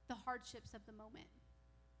the hardships of the moment.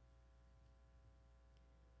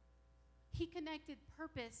 He connected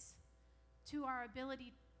purpose to our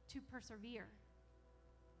ability to persevere.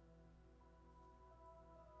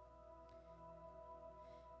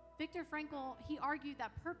 Viktor Frankl, he argued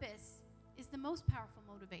that purpose is the most powerful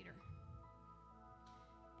motivator.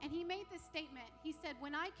 And he made this statement. He said,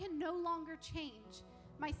 when I can no longer change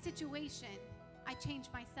my situation, I change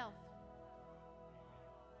myself.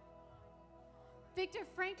 Viktor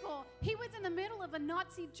Frankl, he was in the middle of a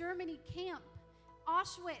Nazi Germany camp,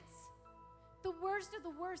 Auschwitz. The worst of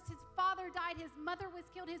the worst. His father died, his mother was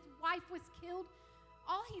killed, his wife was killed.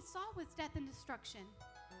 All he saw was death and destruction.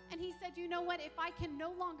 And he said, you know what? If I can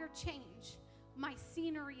no longer change my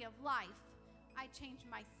scenery of life, I change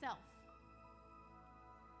myself.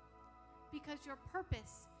 Because your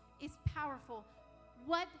purpose is powerful.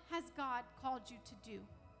 What has God called you to do?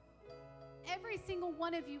 Every single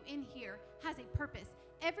one of you in here has a purpose.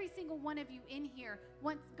 Every single one of you in here,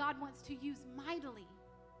 God wants to use mightily.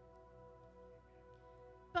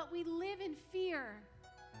 But we live in fear.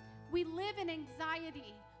 We live in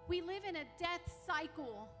anxiety. We live in a death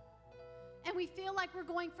cycle. And we feel like we're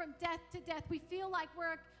going from death to death. We feel like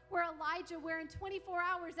we're Elijah, where in 24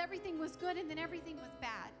 hours everything was good and then everything was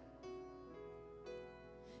bad.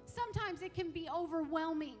 Sometimes it can be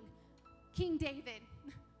overwhelming, King David,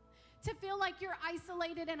 to feel like you're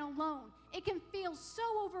isolated and alone. It can feel so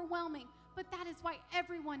overwhelming, but that is why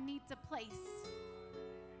everyone needs a place.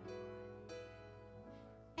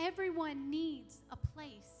 Everyone needs a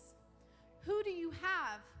place. Who do you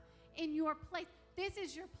have in your place? This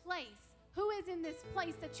is your place. Who is in this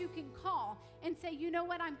place that you can call and say, you know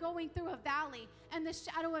what, I'm going through a valley and the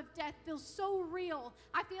shadow of death feels so real.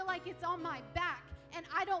 I feel like it's on my back and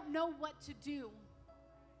I don't know what to do.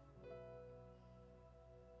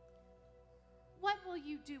 What will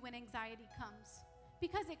you do when anxiety comes?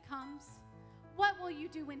 Because it comes. What will you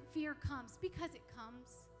do when fear comes? Because it comes.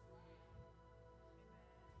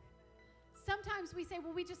 Sometimes we say,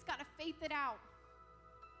 well, we just got to faith it out.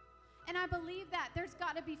 And I believe that there's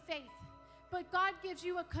got to be faith. But God gives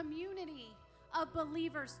you a community of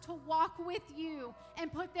believers to walk with you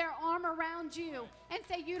and put their arm around you and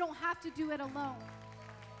say, you don't have to do it alone.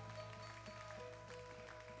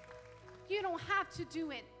 You don't have to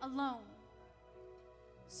do it alone.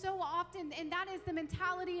 So often, and that is the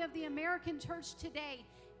mentality of the American church today,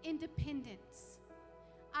 independence.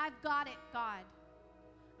 I've got it, God.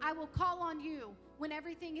 I will call on you when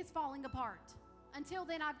everything is falling apart. Until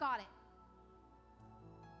then, I've got it.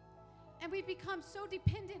 And we've become so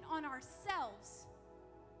dependent on ourselves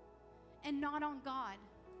and not on God.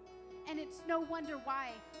 And it's no wonder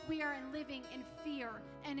why we are living in fear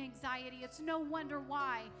and anxiety. It's no wonder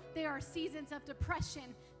why there are seasons of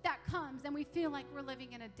depression that comes and we feel like we're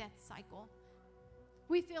living in a death cycle.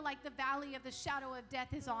 We feel like the valley of the shadow of death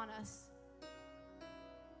is on us.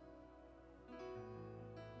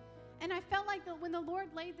 And I felt like when the Lord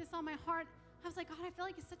laid this on my heart, I was like, God, I feel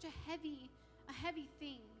like it's such a heavy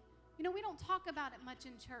thing. You know, we don't talk about it much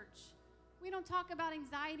in church. We don't talk about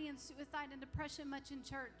anxiety and suicide and depression much in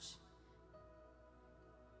church.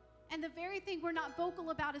 And the very thing we're not vocal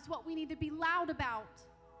about is what we need to be loud about.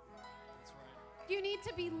 That's right. You need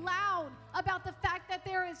to be loud about the fact that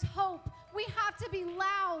there is hope. We have to be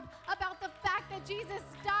loud about the fact that Jesus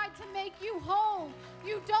died to make you whole.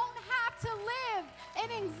 You don't have to live in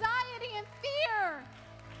anxiety and fear.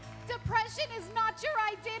 Depression is not your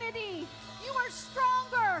identity. You are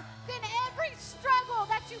stronger than every struggle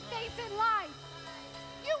that you face in life.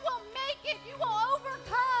 You will make it. You will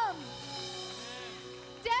overcome.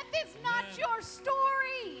 Death is not your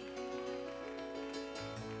story.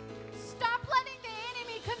 Stop letting the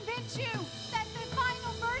enemy convince you that the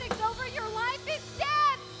final verdict over your life is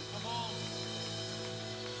death. Come on.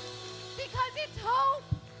 Because it's hope.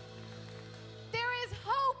 There is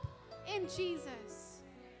hope in Jesus.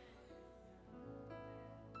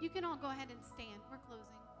 You can all go ahead and stand. We're closing.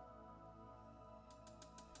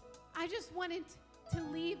 I just wanted to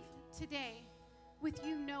leave today with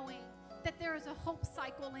you knowing that there is a hope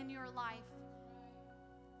cycle in your life.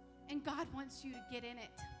 And God wants you to get in it.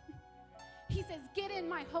 He says, get in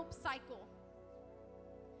my hope cycle.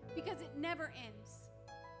 Because it never ends.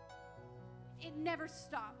 It never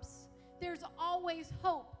stops. There's always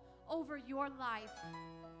hope over your life.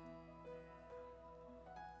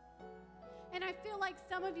 And I feel like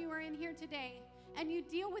some of you are in here today and you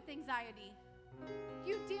deal with anxiety.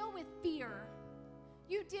 You deal with fear.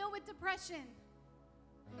 You deal with depression.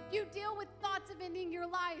 You deal with thoughts of ending your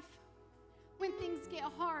life when things get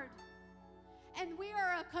hard. And we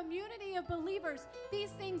are a community of believers.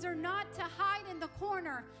 These things are not to hide in the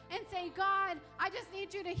corner and say, God, I just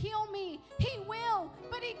need you to heal me. He will,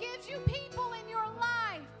 but he gives you people in your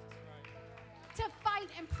life to fight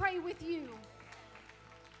and pray with you.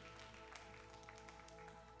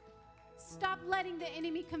 Stop letting the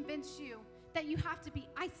enemy convince you that you have to be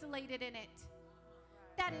isolated in it.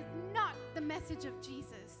 That is not the message of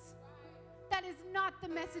Jesus. That is not the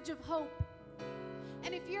message of hope.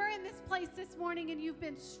 And if you're in this place this morning and you've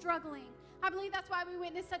been struggling, I believe that's why we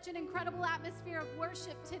witnessed such an incredible atmosphere of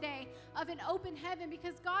worship today, of an open heaven,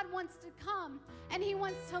 because God wants to come and he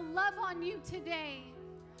wants to love on you today.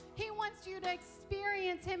 He wants you to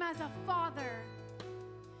experience him as a father.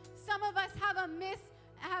 Some of us have a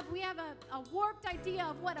warped idea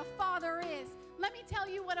of what a father is. Let me tell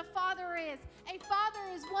you what a father is. A father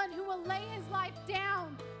is one who will lay his life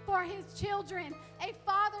down for his children. A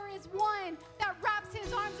father is one that wraps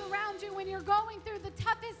his arms around you when you're going through the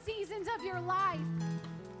toughest seasons of your life.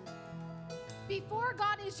 Before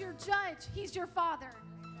God is your judge, he's your father.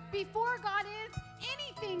 Before God is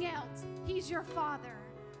anything else, he's your father.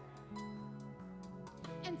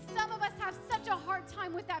 And some of us have such a hard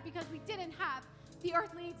time with that because we didn't have the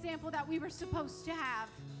earthly example that we were supposed to have,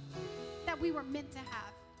 that we were meant to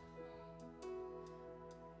have.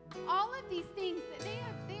 All of these things,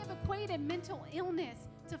 they have equated mental illness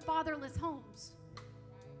to fatherless homes.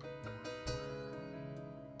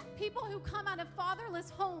 People who come out of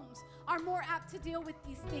fatherless homes are more apt to deal with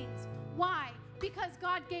these things. Why? Because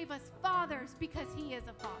God gave us fathers, because he is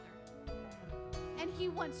a father. And he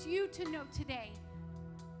wants you to know today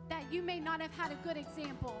that you may not have had a good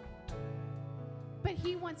example, but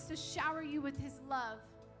he wants to shower you with his love.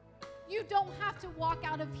 You don't have to walk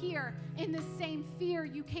out of here in the same fear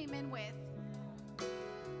you came in with.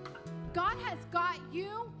 God has got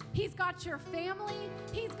you. He's got your family.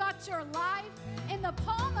 He's got your life in the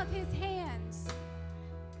palm of his hands.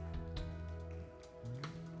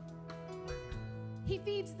 He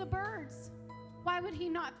feeds the birds. Why would he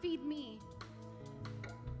not feed me?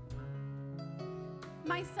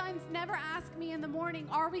 My sons never ask me in the morning,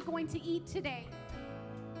 are we going to eat today?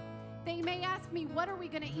 They may ask me, what are we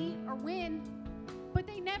going to eat or when? But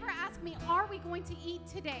they never ask me, are we going to eat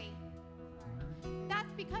today?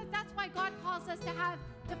 That's why God calls us to have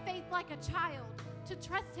the faith like a child, to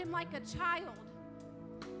trust him like a child.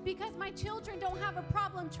 because my children don't have a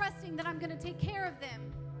problem trusting that I'm going to take care of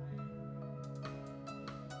them.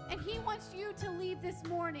 And he wants you to leave this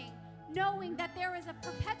morning knowing that there is a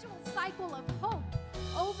perpetual cycle of hope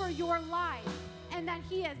over your life and that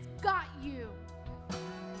he has got you.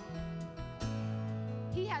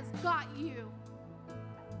 He has got you.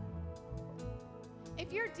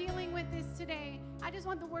 If you're dealing with this today, I just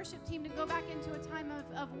want the worship team to go back into a time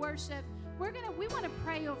of worship. We want to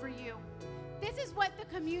pray over you. This is what the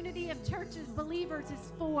community of churches, believers,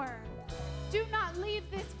 is for. Do not leave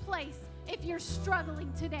this place if you're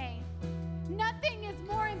struggling today. Nothing is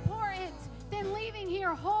more important than leaving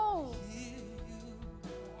here whole.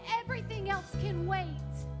 Everything else can wait.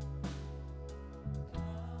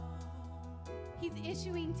 He's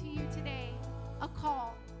issuing to you today a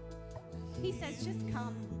call. He says, just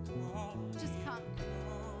come. Just come.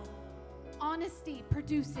 Honesty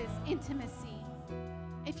produces intimacy.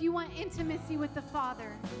 If you want intimacy with the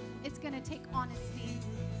Father, it's going to take honesty.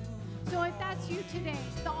 So if that's you today,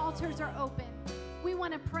 the altars are open. We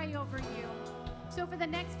want to pray over you. So for the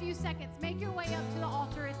next few seconds, make your way up to the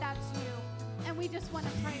altar if that's you. And we just want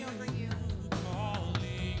to pray over you.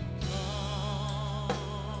 Calling,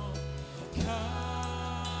 come,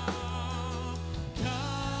 come.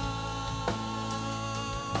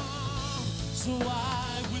 So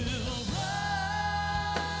I will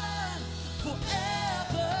run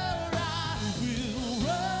forever. I will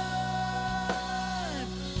run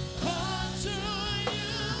unto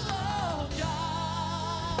you, oh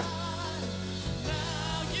God.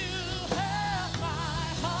 Now you have my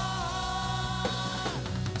heart.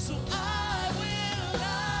 So I will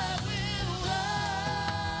run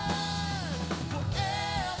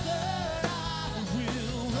forever. I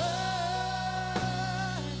will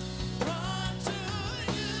run to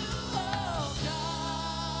you, oh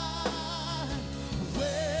God.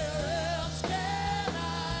 Where else can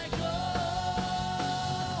I go?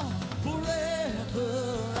 Forever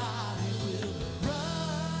I will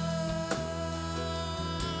run.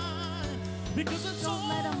 Because it's Don't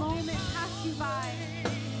let a moment pass you by.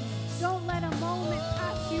 Don't let a moment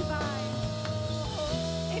pass you by.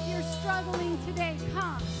 If you're struggling today,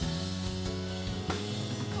 come.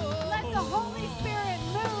 Let the Holy Spirit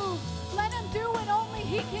move. Let him do what only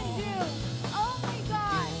he can do. Only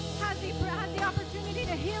God has the opportunity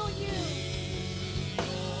to heal you.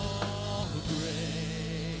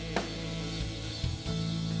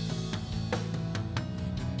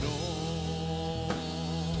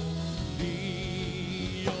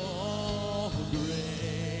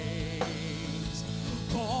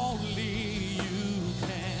 Only you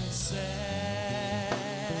can set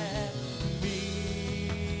me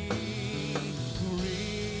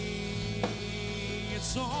free.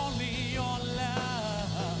 It's only your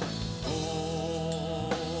love.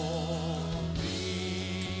 Only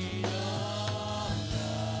your love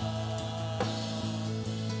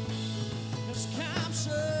has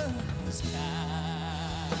captured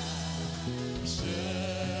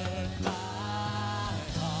my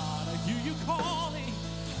heart. I hear you calling.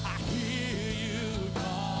 I hear you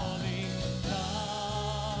calling.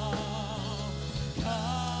 Come,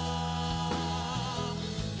 come,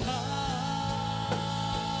 come.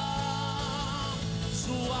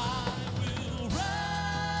 So I will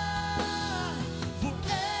run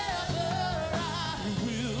forever. I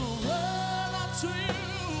will run unto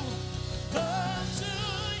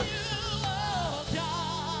you, oh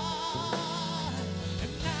God.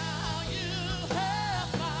 And now you have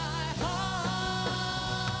my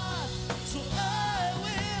heart. So I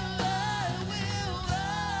will run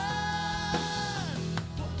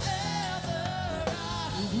forever. I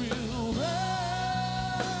will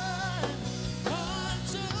run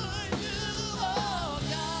unto you, oh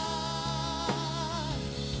God.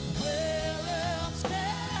 Where else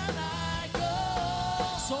can I go?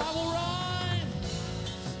 So I will run.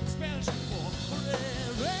 Spanish for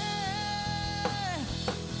forever.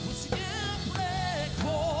 Siempre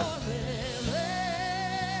correré.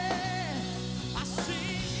 Así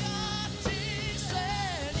a ti,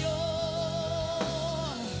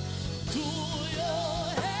 Señor. Tuyo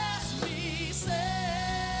es mi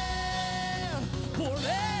ser. Por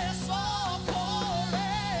eso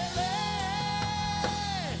correré.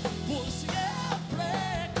 Por siempre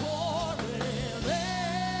correré.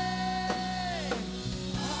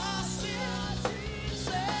 Hacia ti,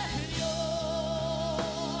 Señor,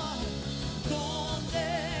 donde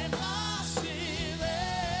más iré.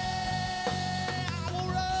 I will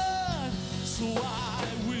run, so I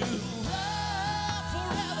will run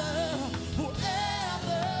forever,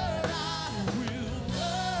 forever. I will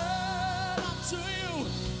run unto you,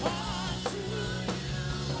 oh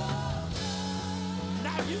God.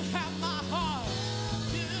 Now you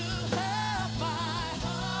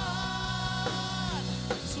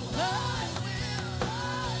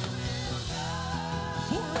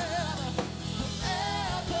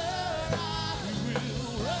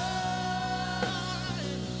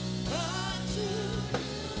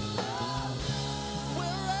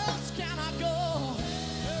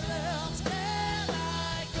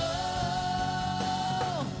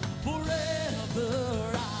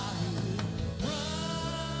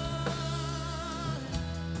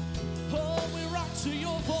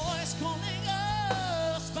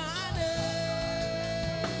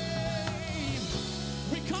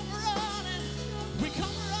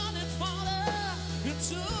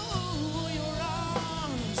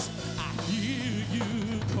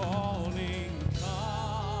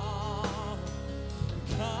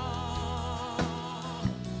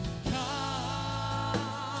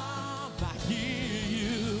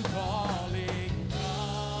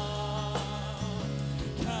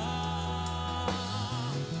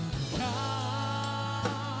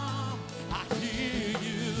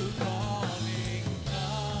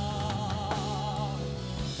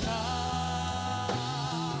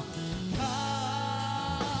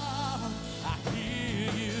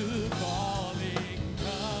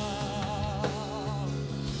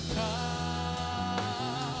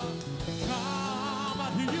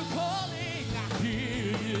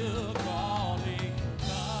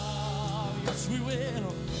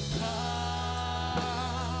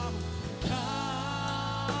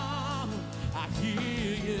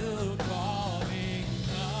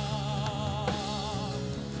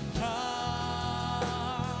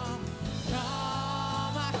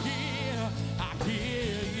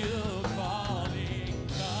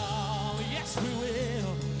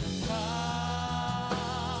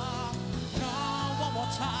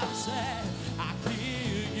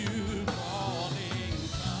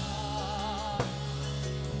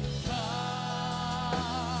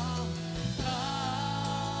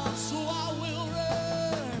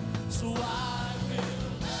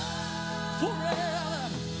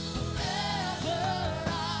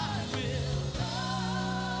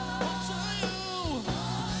unto you.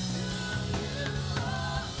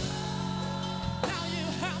 Now you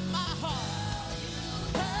have my heart,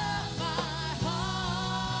 have my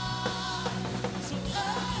heart. So I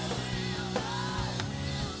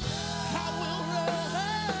will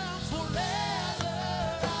run forever.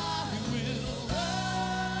 I will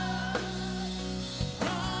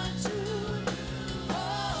run to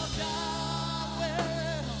oh God,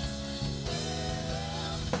 where else?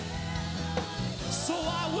 So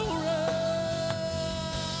I will run,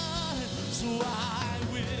 so I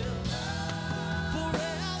will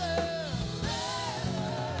forever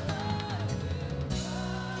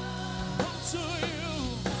run to you.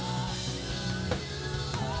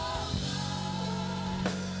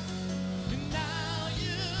 And now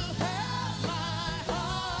you have my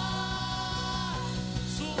heart,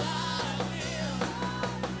 so I will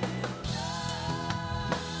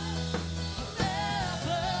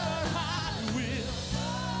forever I will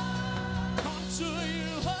come to you.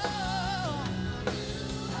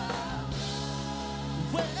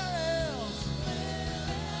 Where else?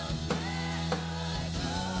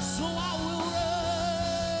 So I will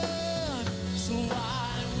run, so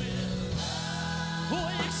I will. Oh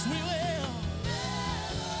yes, we will.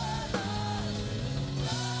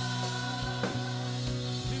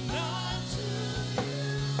 And unto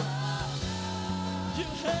you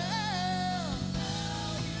have.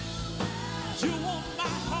 You want my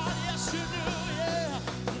heart, yes you do, yeah.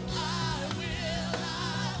 I will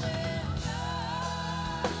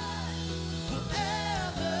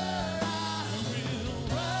forever I will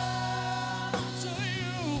run to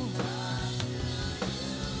you.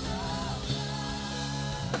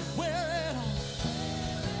 Where else?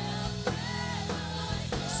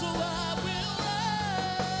 So I will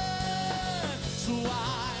run, so I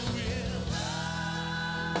will.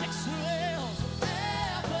 Yes, we will.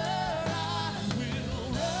 Forever I will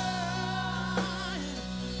run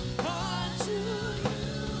unto you.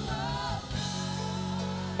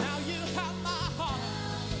 Now you have my heart,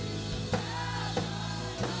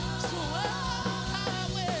 so I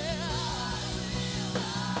will.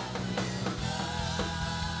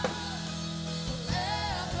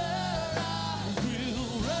 Forever I will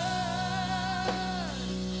run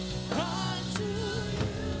unto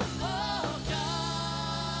you, oh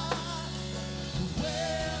God.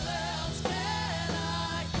 Where else can I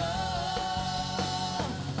go?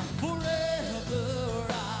 Forever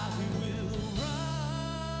I will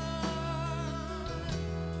run.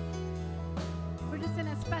 We're just in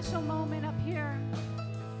a special moment up here.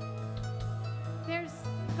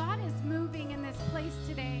 God is moving in this place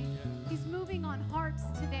today. He's moving on hearts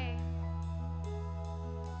today.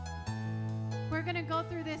 We're going to go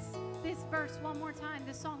through this verse one more time,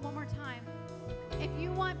 this song one more time. If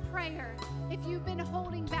you want prayer, if you've been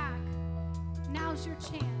holding back, now's your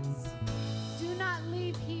chance. Do not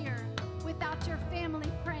leave here without your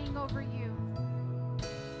family praying over you.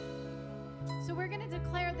 So we're going to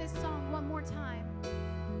declare this song one more time.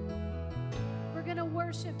 We're going to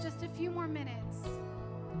worship just a few more minutes,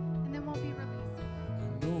 and then we'll be released.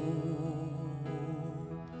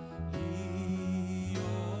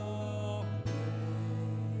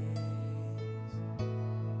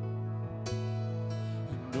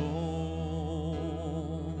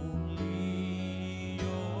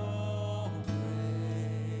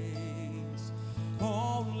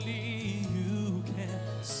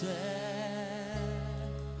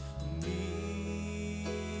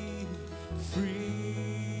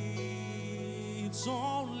 It's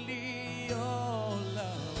only your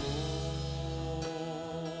love,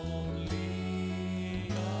 only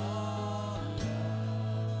your love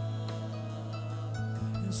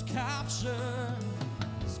is captured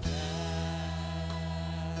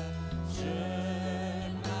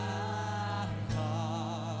my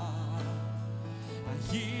heart. I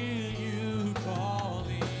hear you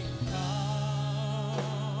calling,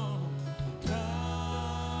 come,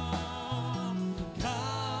 come,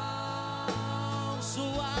 come. So I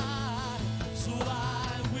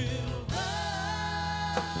will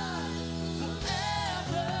run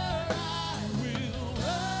forever. I will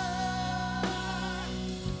run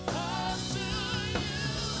unto you,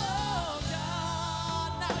 oh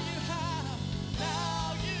God. Now you have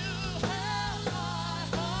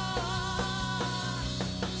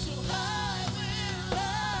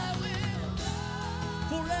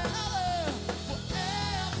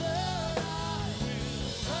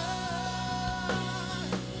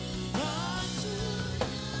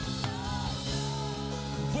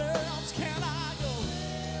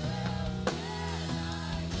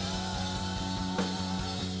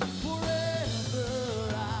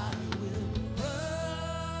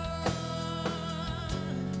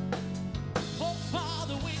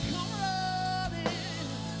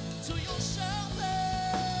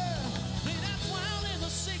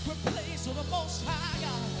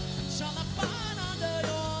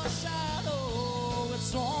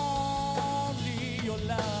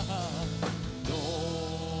love.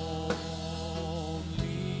 Don't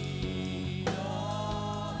need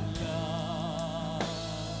your love.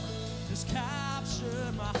 Just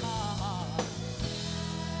capture my heart.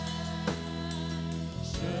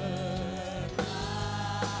 Sure, I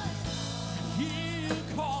hear you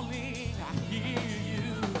calling. I hear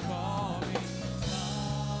you calling.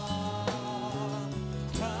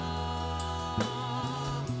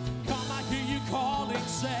 Come, I hear you calling.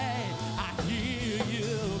 Say, I hear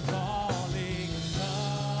you calling.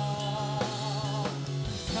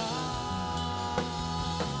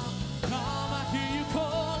 Come, I hear you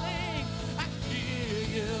calling. I hear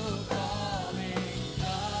you calling.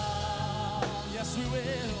 Yes, we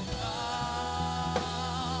will.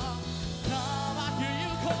 Come, I hear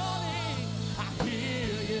you calling. I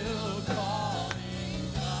hear you calling.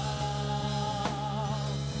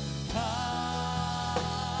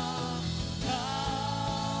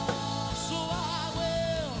 So I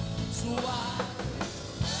will. So I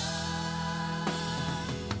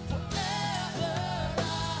forever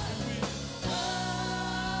I will run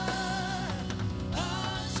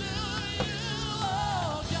unto you,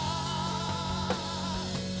 oh God.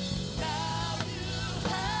 Now you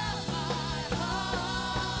have my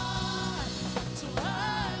heart, so I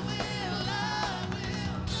will run.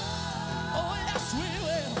 Oh yes, we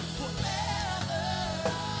will. Forever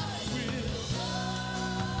I will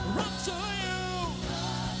run to you.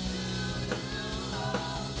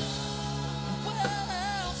 Where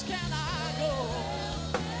else can I go?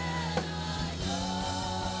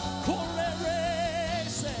 Correré,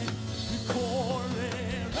 say,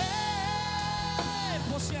 correré,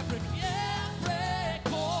 por siempre, siempre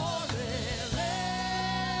correré.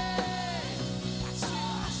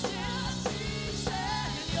 Así,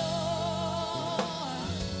 Señor,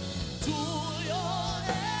 tuyo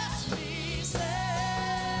es mi ser,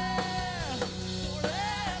 por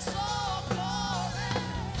eso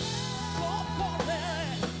correré,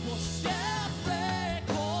 por siempre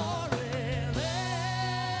correré.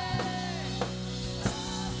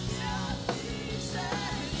 Hacia ti,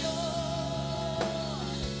 Señor,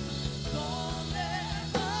 donde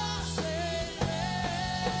más iré.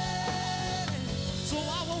 So I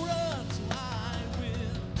will run, so I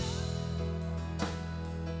will.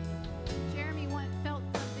 Jeremy felt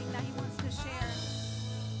something that he wants to share.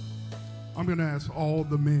 I'm going to ask all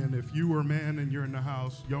the men, if you are a man and you're in the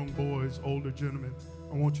house, young boys, older gentlemen,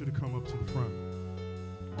 I want you to come up to the front.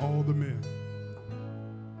 All the men.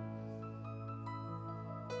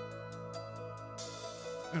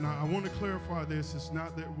 And I want to clarify this. It's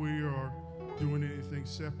not that we are doing anything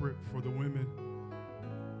separate for the women.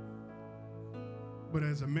 But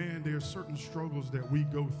as a man, there are certain struggles that we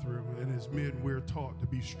go through. And as men, we're taught to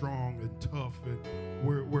be strong and tough. And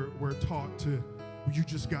we're taught to, you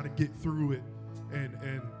just got to get through it. And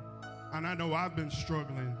I know I've been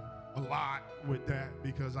struggling a lot with that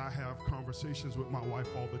because I have conversations with my wife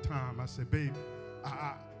all the time. I said, babe,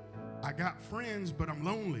 I got friends, but I'm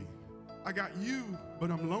lonely. I got you,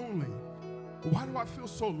 but I'm lonely. Why do I feel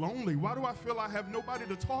so lonely? Why do I feel I have nobody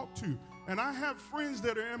to talk to? And I have friends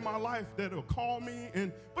that are in my life that'll call me,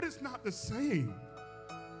 but it's not the same.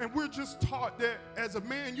 And we're just taught that as a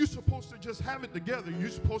man, you're supposed to just have it together. You're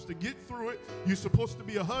supposed to get through it. You're supposed to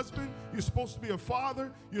be a husband. You're supposed to be a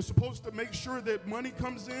father. You're supposed to make sure that money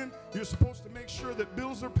comes in. You're supposed to make sure that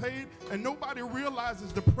bills are paid. And nobody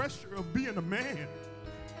realizes the pressure of being a man.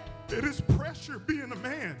 It is pressure being a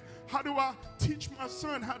man. How do I teach my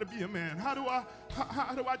son how to be a man? How do I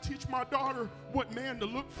teach my daughter what man to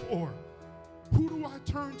look for? Who do I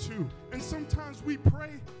turn to? And sometimes we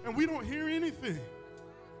pray and we don't hear anything.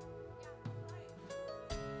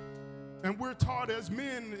 And we're taught as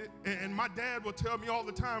men, and my dad will tell me all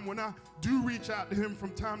the time when I do reach out to him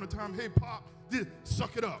from time to time, hey, Pop,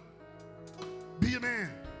 suck it up. Be a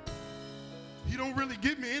man. He don't really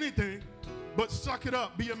give me anything, but suck it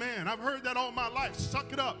up, be a man. I've heard that all my life.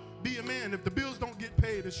 Suck it up, be a man. If the bills don't get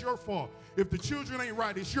paid, it's your fault. If the children ain't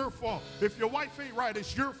right, it's your fault. If your wife ain't right,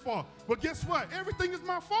 it's your fault. But guess what? Everything is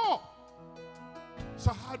my fault.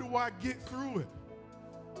 So how do I get through it?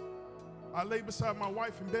 I lay beside my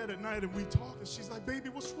wife in bed at night and we talk, and she's like, baby,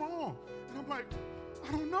 what's wrong? And I'm like,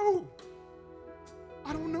 I don't know.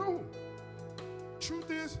 I don't know. Truth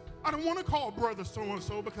is, I don't want to call brother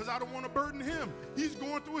so-and-so because I don't want to burden him. He's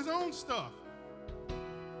going through his own stuff.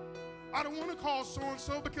 I don't want to call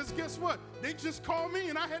so-and-so because guess what? They just called me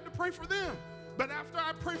and I had to pray for them. But after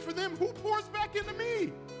I pray for them, who pours back into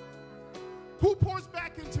me? Who pours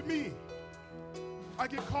back into me? I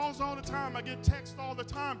get calls all the time. I get texts all the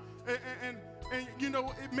time. And you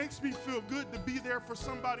know, it makes me feel good to be there for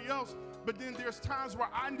somebody else. but then there's times where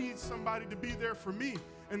I need somebody to be there for me.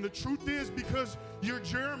 And the truth is, because you're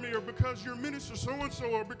Jeremy, or because you're Minister so-and-so,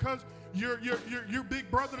 or because you're big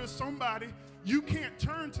brother to somebody, you can't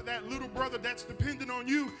turn to that little brother that's dependent on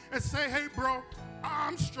you and say, hey, bro,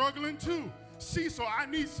 I'm struggling too. See, so I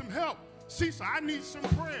need some help. See, so I need some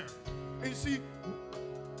prayer. And see,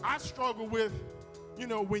 I struggle with,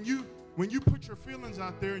 when you put your feelings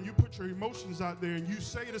out there and you put your emotions out there and you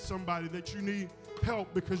say to somebody that you need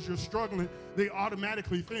help because you're struggling, they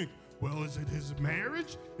automatically think, well, is it his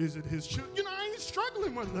marriage? Is it his children? I ain't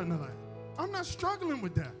struggling with none of that. I'm not struggling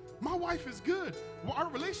with that. My wife is good. Well, our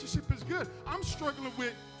relationship is good. I'm struggling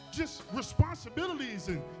with just responsibilities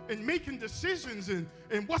and making decisions and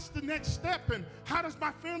what's the next step and how does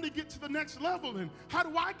my family get to the next level and how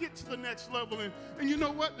do I get to the next level? And you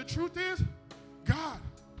know what? The truth is, God,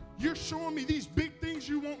 you're showing me these big things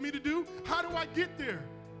you want me to do. How do I get there?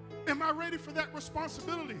 Am I ready for that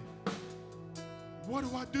responsibility? What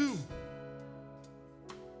do I do?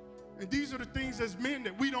 And these are the things as men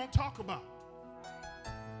that we don't talk about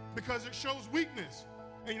because it shows weakness.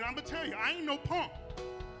 And I'm going to tell you, I ain't no punk.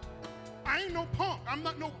 I ain't no punk. I'm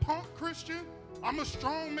not no punk Christian. I'm a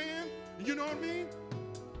strong man. You know what I mean?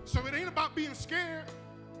 So it ain't about being scared.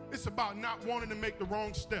 It's about not wanting to make the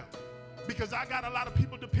wrong step. Because I got a lot of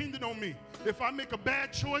people dependent on me. If I make a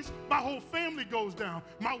bad choice, my whole family goes down.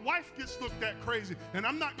 My wife gets looked at crazy, and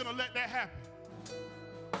I'm not going to let that happen.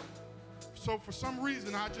 So for some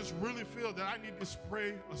reason, I just really feel that I need to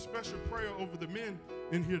pray a special prayer over the men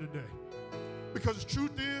in here today. Because the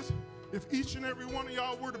truth is, if each and every one of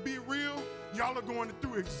y'all were to be real, y'all are going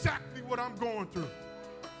through exactly what I'm going through.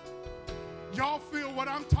 Y'all feel what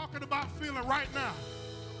I'm talking about feeling right now.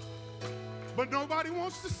 But nobody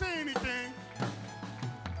wants to say anything.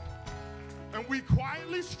 And we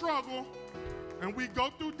quietly struggle, and we go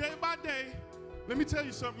through day by day. Let me tell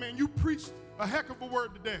you something, man. You preached a heck of a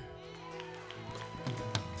word today.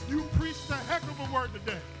 You preached a heck of a word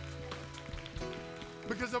today.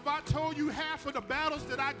 Because if I told you half of the battles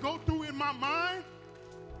that I go through in my mind,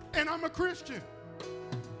 and I'm a Christian,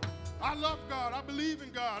 I love God, I believe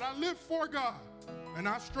in God, I live for God, and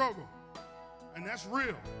I struggle, and that's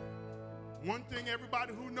real. One thing,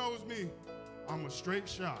 everybody who knows me, I'm a straight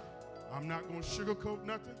shot. I'm not going to sugarcoat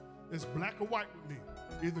nothing. It's black or white with me.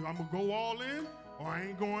 Either I'm going to go all in or I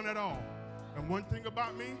ain't going at all. And one thing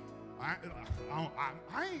about me, I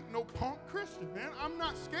ain't no punk Christian, man. I'm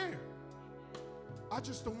not scared. I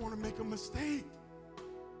just don't want to make a mistake.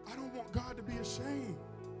 I don't want God to be ashamed.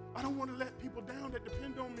 I don't want to let people down that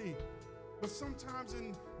depend on me. But sometimes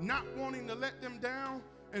in not wanting to let them down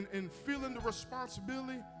and feeling the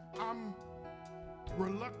responsibility, I'm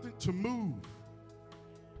reluctant to move.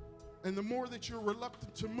 And the more that you're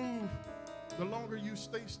reluctant to move, the longer you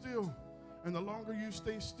stay still. And the longer you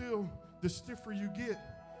stay still, the stiffer you get.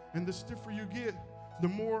 And the stiffer you get, the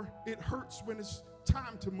more it hurts when it's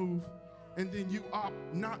time to move. And then you opt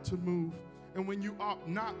not to move. And when you opt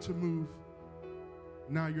not to move,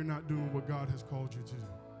 now you're not doing what God has called you to do.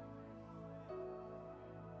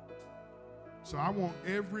 So I want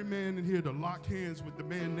every man in here to lock hands with the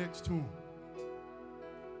man next to him.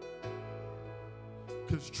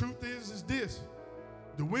 Because truth is this.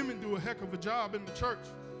 The women do a heck of a job in the church.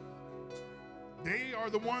 They are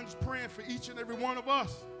the ones praying for each and every one of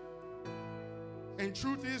us. And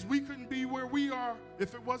truth is, we couldn't be where we are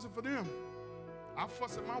if it wasn't for them. I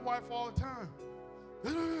fuss at my wife all the time.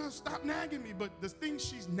 Stop nagging me. But the things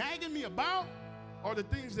she's nagging me about are the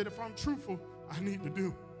things that if I'm truthful, I need to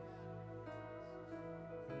do.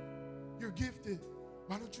 You're gifted.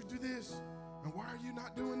 Why don't you do this? And why are you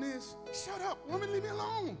not doing this? Shut up, woman, leave me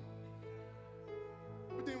alone.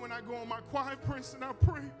 But then when I go on my quiet place and I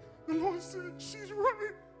pray, the Lord said, she's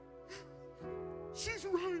right. She's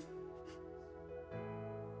right.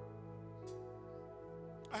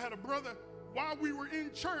 I had a brother, while we were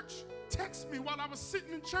in church, text me while I was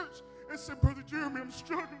sitting in church and said, Brother Jeremy, I'm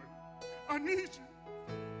struggling. I need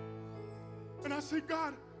you. And I said,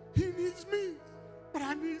 God, he needs me, but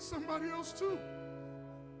I need somebody else too.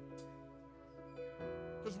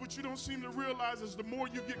 Because what you don't seem to realize is the more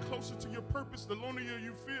you get closer to your purpose, the lonelier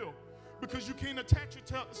you feel. Because you can't attach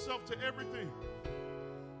yourself to everything.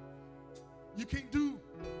 You can't do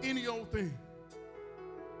any old thing.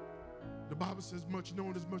 The Bible says much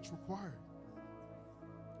known is much required.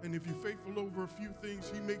 And if you're faithful over a few things,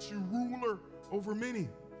 he makes you ruler over many.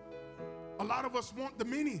 A lot of us want the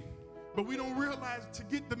many, but we don't realize to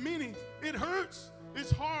get the many, it hurts,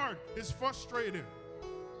 it's hard, it's frustrating.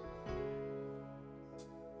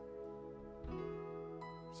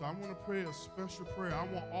 So I want to pray a special prayer. I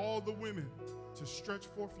want all the women to stretch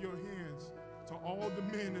forth your hands to all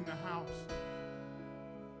the men in the house.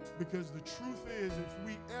 Because the truth is, if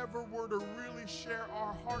we ever were to really share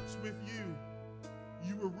our hearts with you,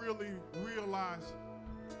 you will really realize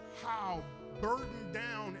how burdened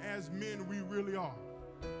down as men we really are.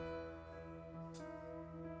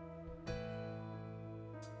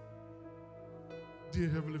 Dear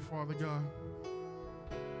Heavenly Father, God,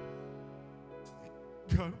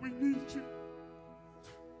 we need you.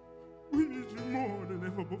 We need you more than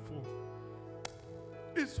ever before.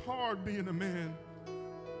 It's hard being a man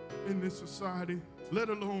in this society, let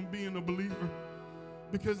alone being a believer,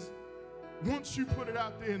 because once you put it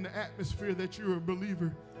out there in the atmosphere that you're a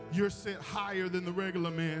believer, you're set higher than the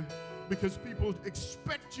regular man, because people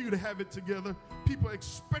expect you to have it together. People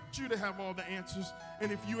expect you to have all the answers.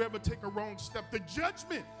 And if you ever take a wrong step, the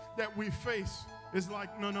judgment that we face is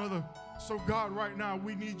like none other. So God, right now,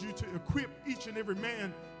 we need you to equip each and every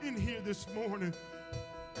man in here this morning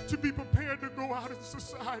to be prepared to go out in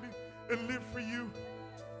society and live for you.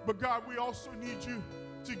 But God, we also need you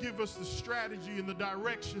to give us the strategy and the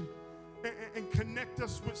direction and connect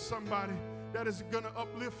us with somebody that is going to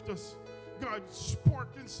uplift us. God, spark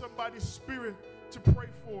in somebody's spirit to pray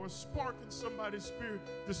for us. Spark in somebody's spirit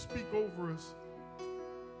to speak over us.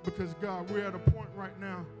 Because, God, we're at a point right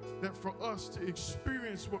now that for us to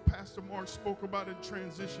experience what Pastor Mark spoke about in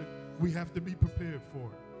transition, we have to be prepared for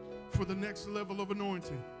it. For the next level of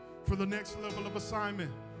anointing, for the next level of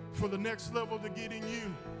assignment, for the next level to get in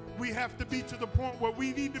you, we have to be to the point where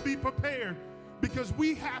we need to be prepared, because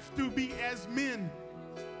we have to be, as men,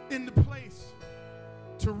 in the place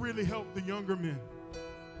to really help the younger men.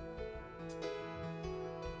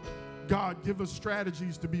 God, give us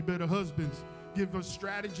strategies to be better husbands. Give us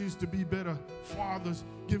strategies to be better fathers.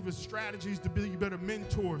 Give us strategies to be better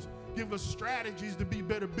mentors. Give us strategies to be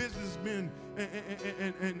better businessmen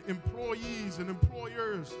and employees and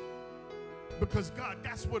employers. Because, God,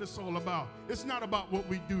 that's what it's all about. It's not about what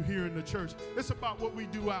we do here in the church. It's about what we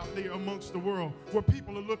do out there amongst the world, where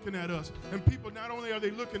people are looking at us. And people, not only are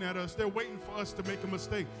they looking at us, they're waiting for us to make a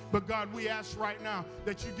mistake. But, God, we ask right now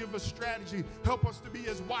that you give us strategy. Help us to be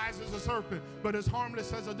as wise as a serpent, but as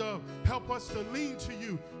harmless as a dove. Help us to lean to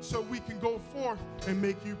you so we can go forth and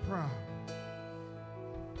make you proud.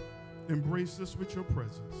 Embrace us with your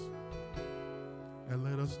presence and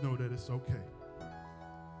let us know that it's okay.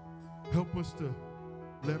 Help us to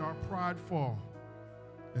let our pride fall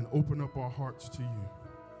and open up our hearts to you.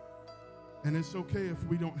 And it's okay if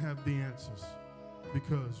we don't have the answers,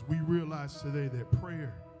 because we realize today that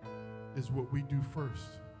prayer is what we do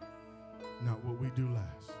first, not what we do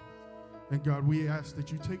last. And God, we ask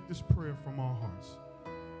that you take this prayer from our hearts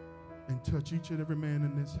and touch each and every man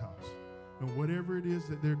in this house. And whatever it is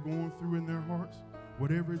that they're going through in their hearts,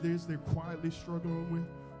 whatever it is they're quietly struggling with,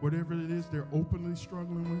 whatever it is they're openly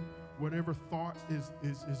struggling with, whatever thought is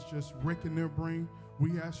just wrecking their brain,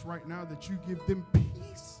 we ask right now that you give them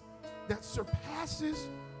peace that surpasses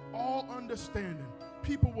all understanding.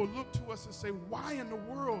 People will look to us and say, why in the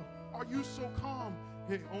world are you so calm?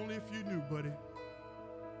 Hey, only if you knew, buddy.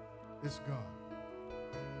 It's God.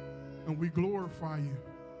 And we glorify you.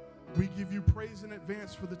 We give you praise in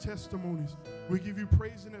advance for the testimonies. We give you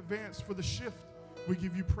praise in advance for the shift. We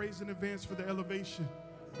give you praise in advance for the elevation.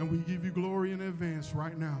 And we give you glory in advance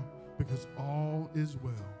right now, because all is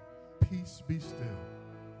well. Peace be still.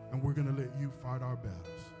 And we're going to let you fight our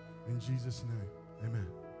battles. In Jesus' name, amen.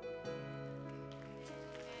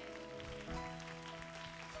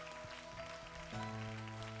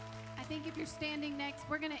 I think if you're standing next,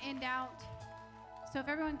 we're going to end out. So if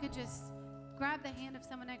everyone could just grab the hand of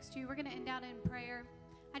someone next to you, we're going to end out in prayer.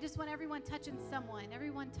 I just want everyone touching someone.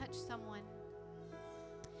 Everyone touch someone.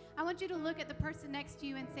 I want you to look at the person next to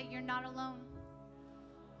you and say, you're not alone.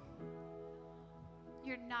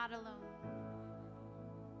 You're not alone.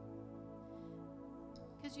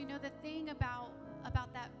 Because you know the thing about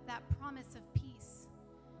that promise of peace,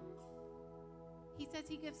 he says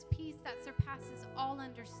he gives peace that surpasses all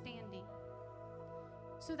understanding.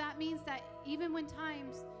 So that means that even when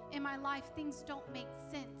times in my life things don't make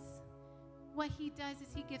sense, what he does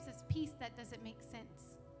is he gives us peace that doesn't make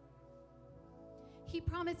sense. He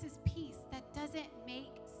promises peace that doesn't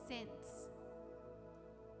make sense.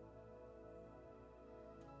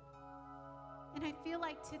 And I feel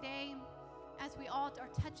like today, as we all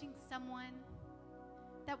are touching someone,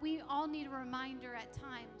 that we all need a reminder at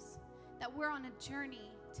times that we're on a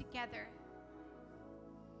journey together.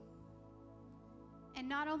 And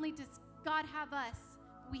not only does God have us,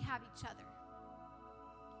 we have each other.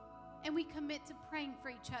 And we commit to praying for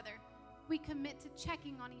each other. We commit to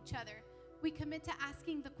checking on each other. We commit to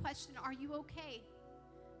asking the question, are you okay?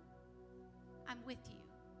 I'm with you.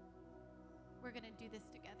 we're going to do this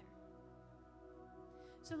together.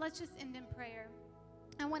 So let's just end in prayer.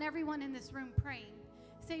 I want everyone in this room praying.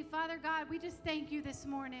 Say, Father God, we just thank you this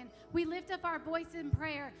morning. We lift up our voice in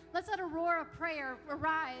prayer. Let's let a roar of prayer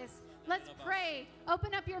arise. Let's pray.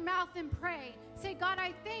 Open up your mouth and pray. Say, God,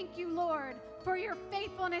 I thank you, Lord, for your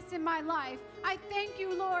faithfulness in my life. I thank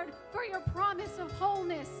you, Lord, for your promise of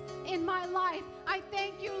wholeness in my life. I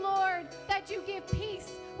thank you, Lord, that you give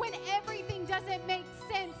peace when everything doesn't make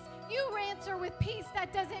sense. You answer with peace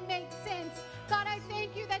that doesn't make sense. God, I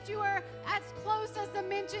thank you that you are as close as the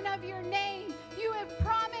mention of your name. You have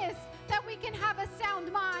promised that we can have a sound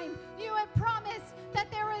mind. You have promised that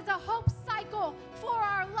there is a hope cycle for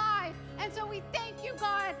our life. And so we thank you,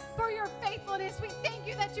 God, for your faithfulness. We thank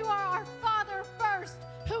you that you are our Father first,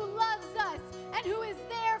 who loves us and who is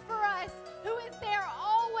there for us, who is there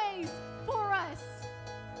always for us.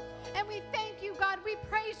 And we thank you, God. We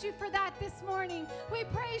praise you for that this morning. We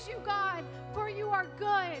praise you, God, for you are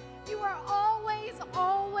good. You are always,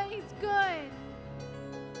 always good.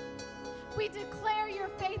 We declare your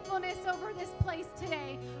faithfulness over this place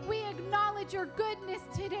today. We acknowledge your goodness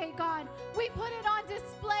today, God. We put it on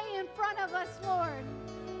display in front of us, Lord,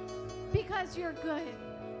 because you're good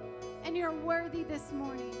and you're worthy this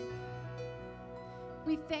morning.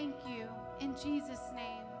 We thank you in Jesus'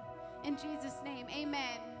 name. In Jesus' name,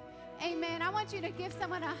 amen. Amen. I want you to give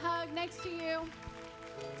someone a hug next to you.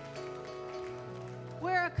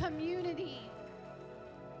 We're a community.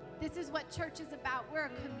 This is what church is about. We're a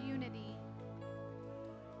community.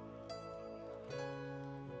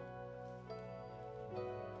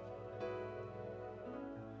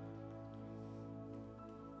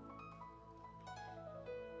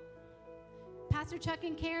 Pastor Chuck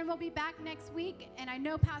and Karen will be back next week, and I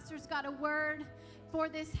know Pastor's got a word for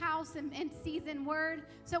this house and season word.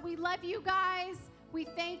 So we love you guys. We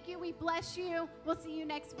thank you. We bless you. We'll see you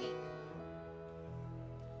next week.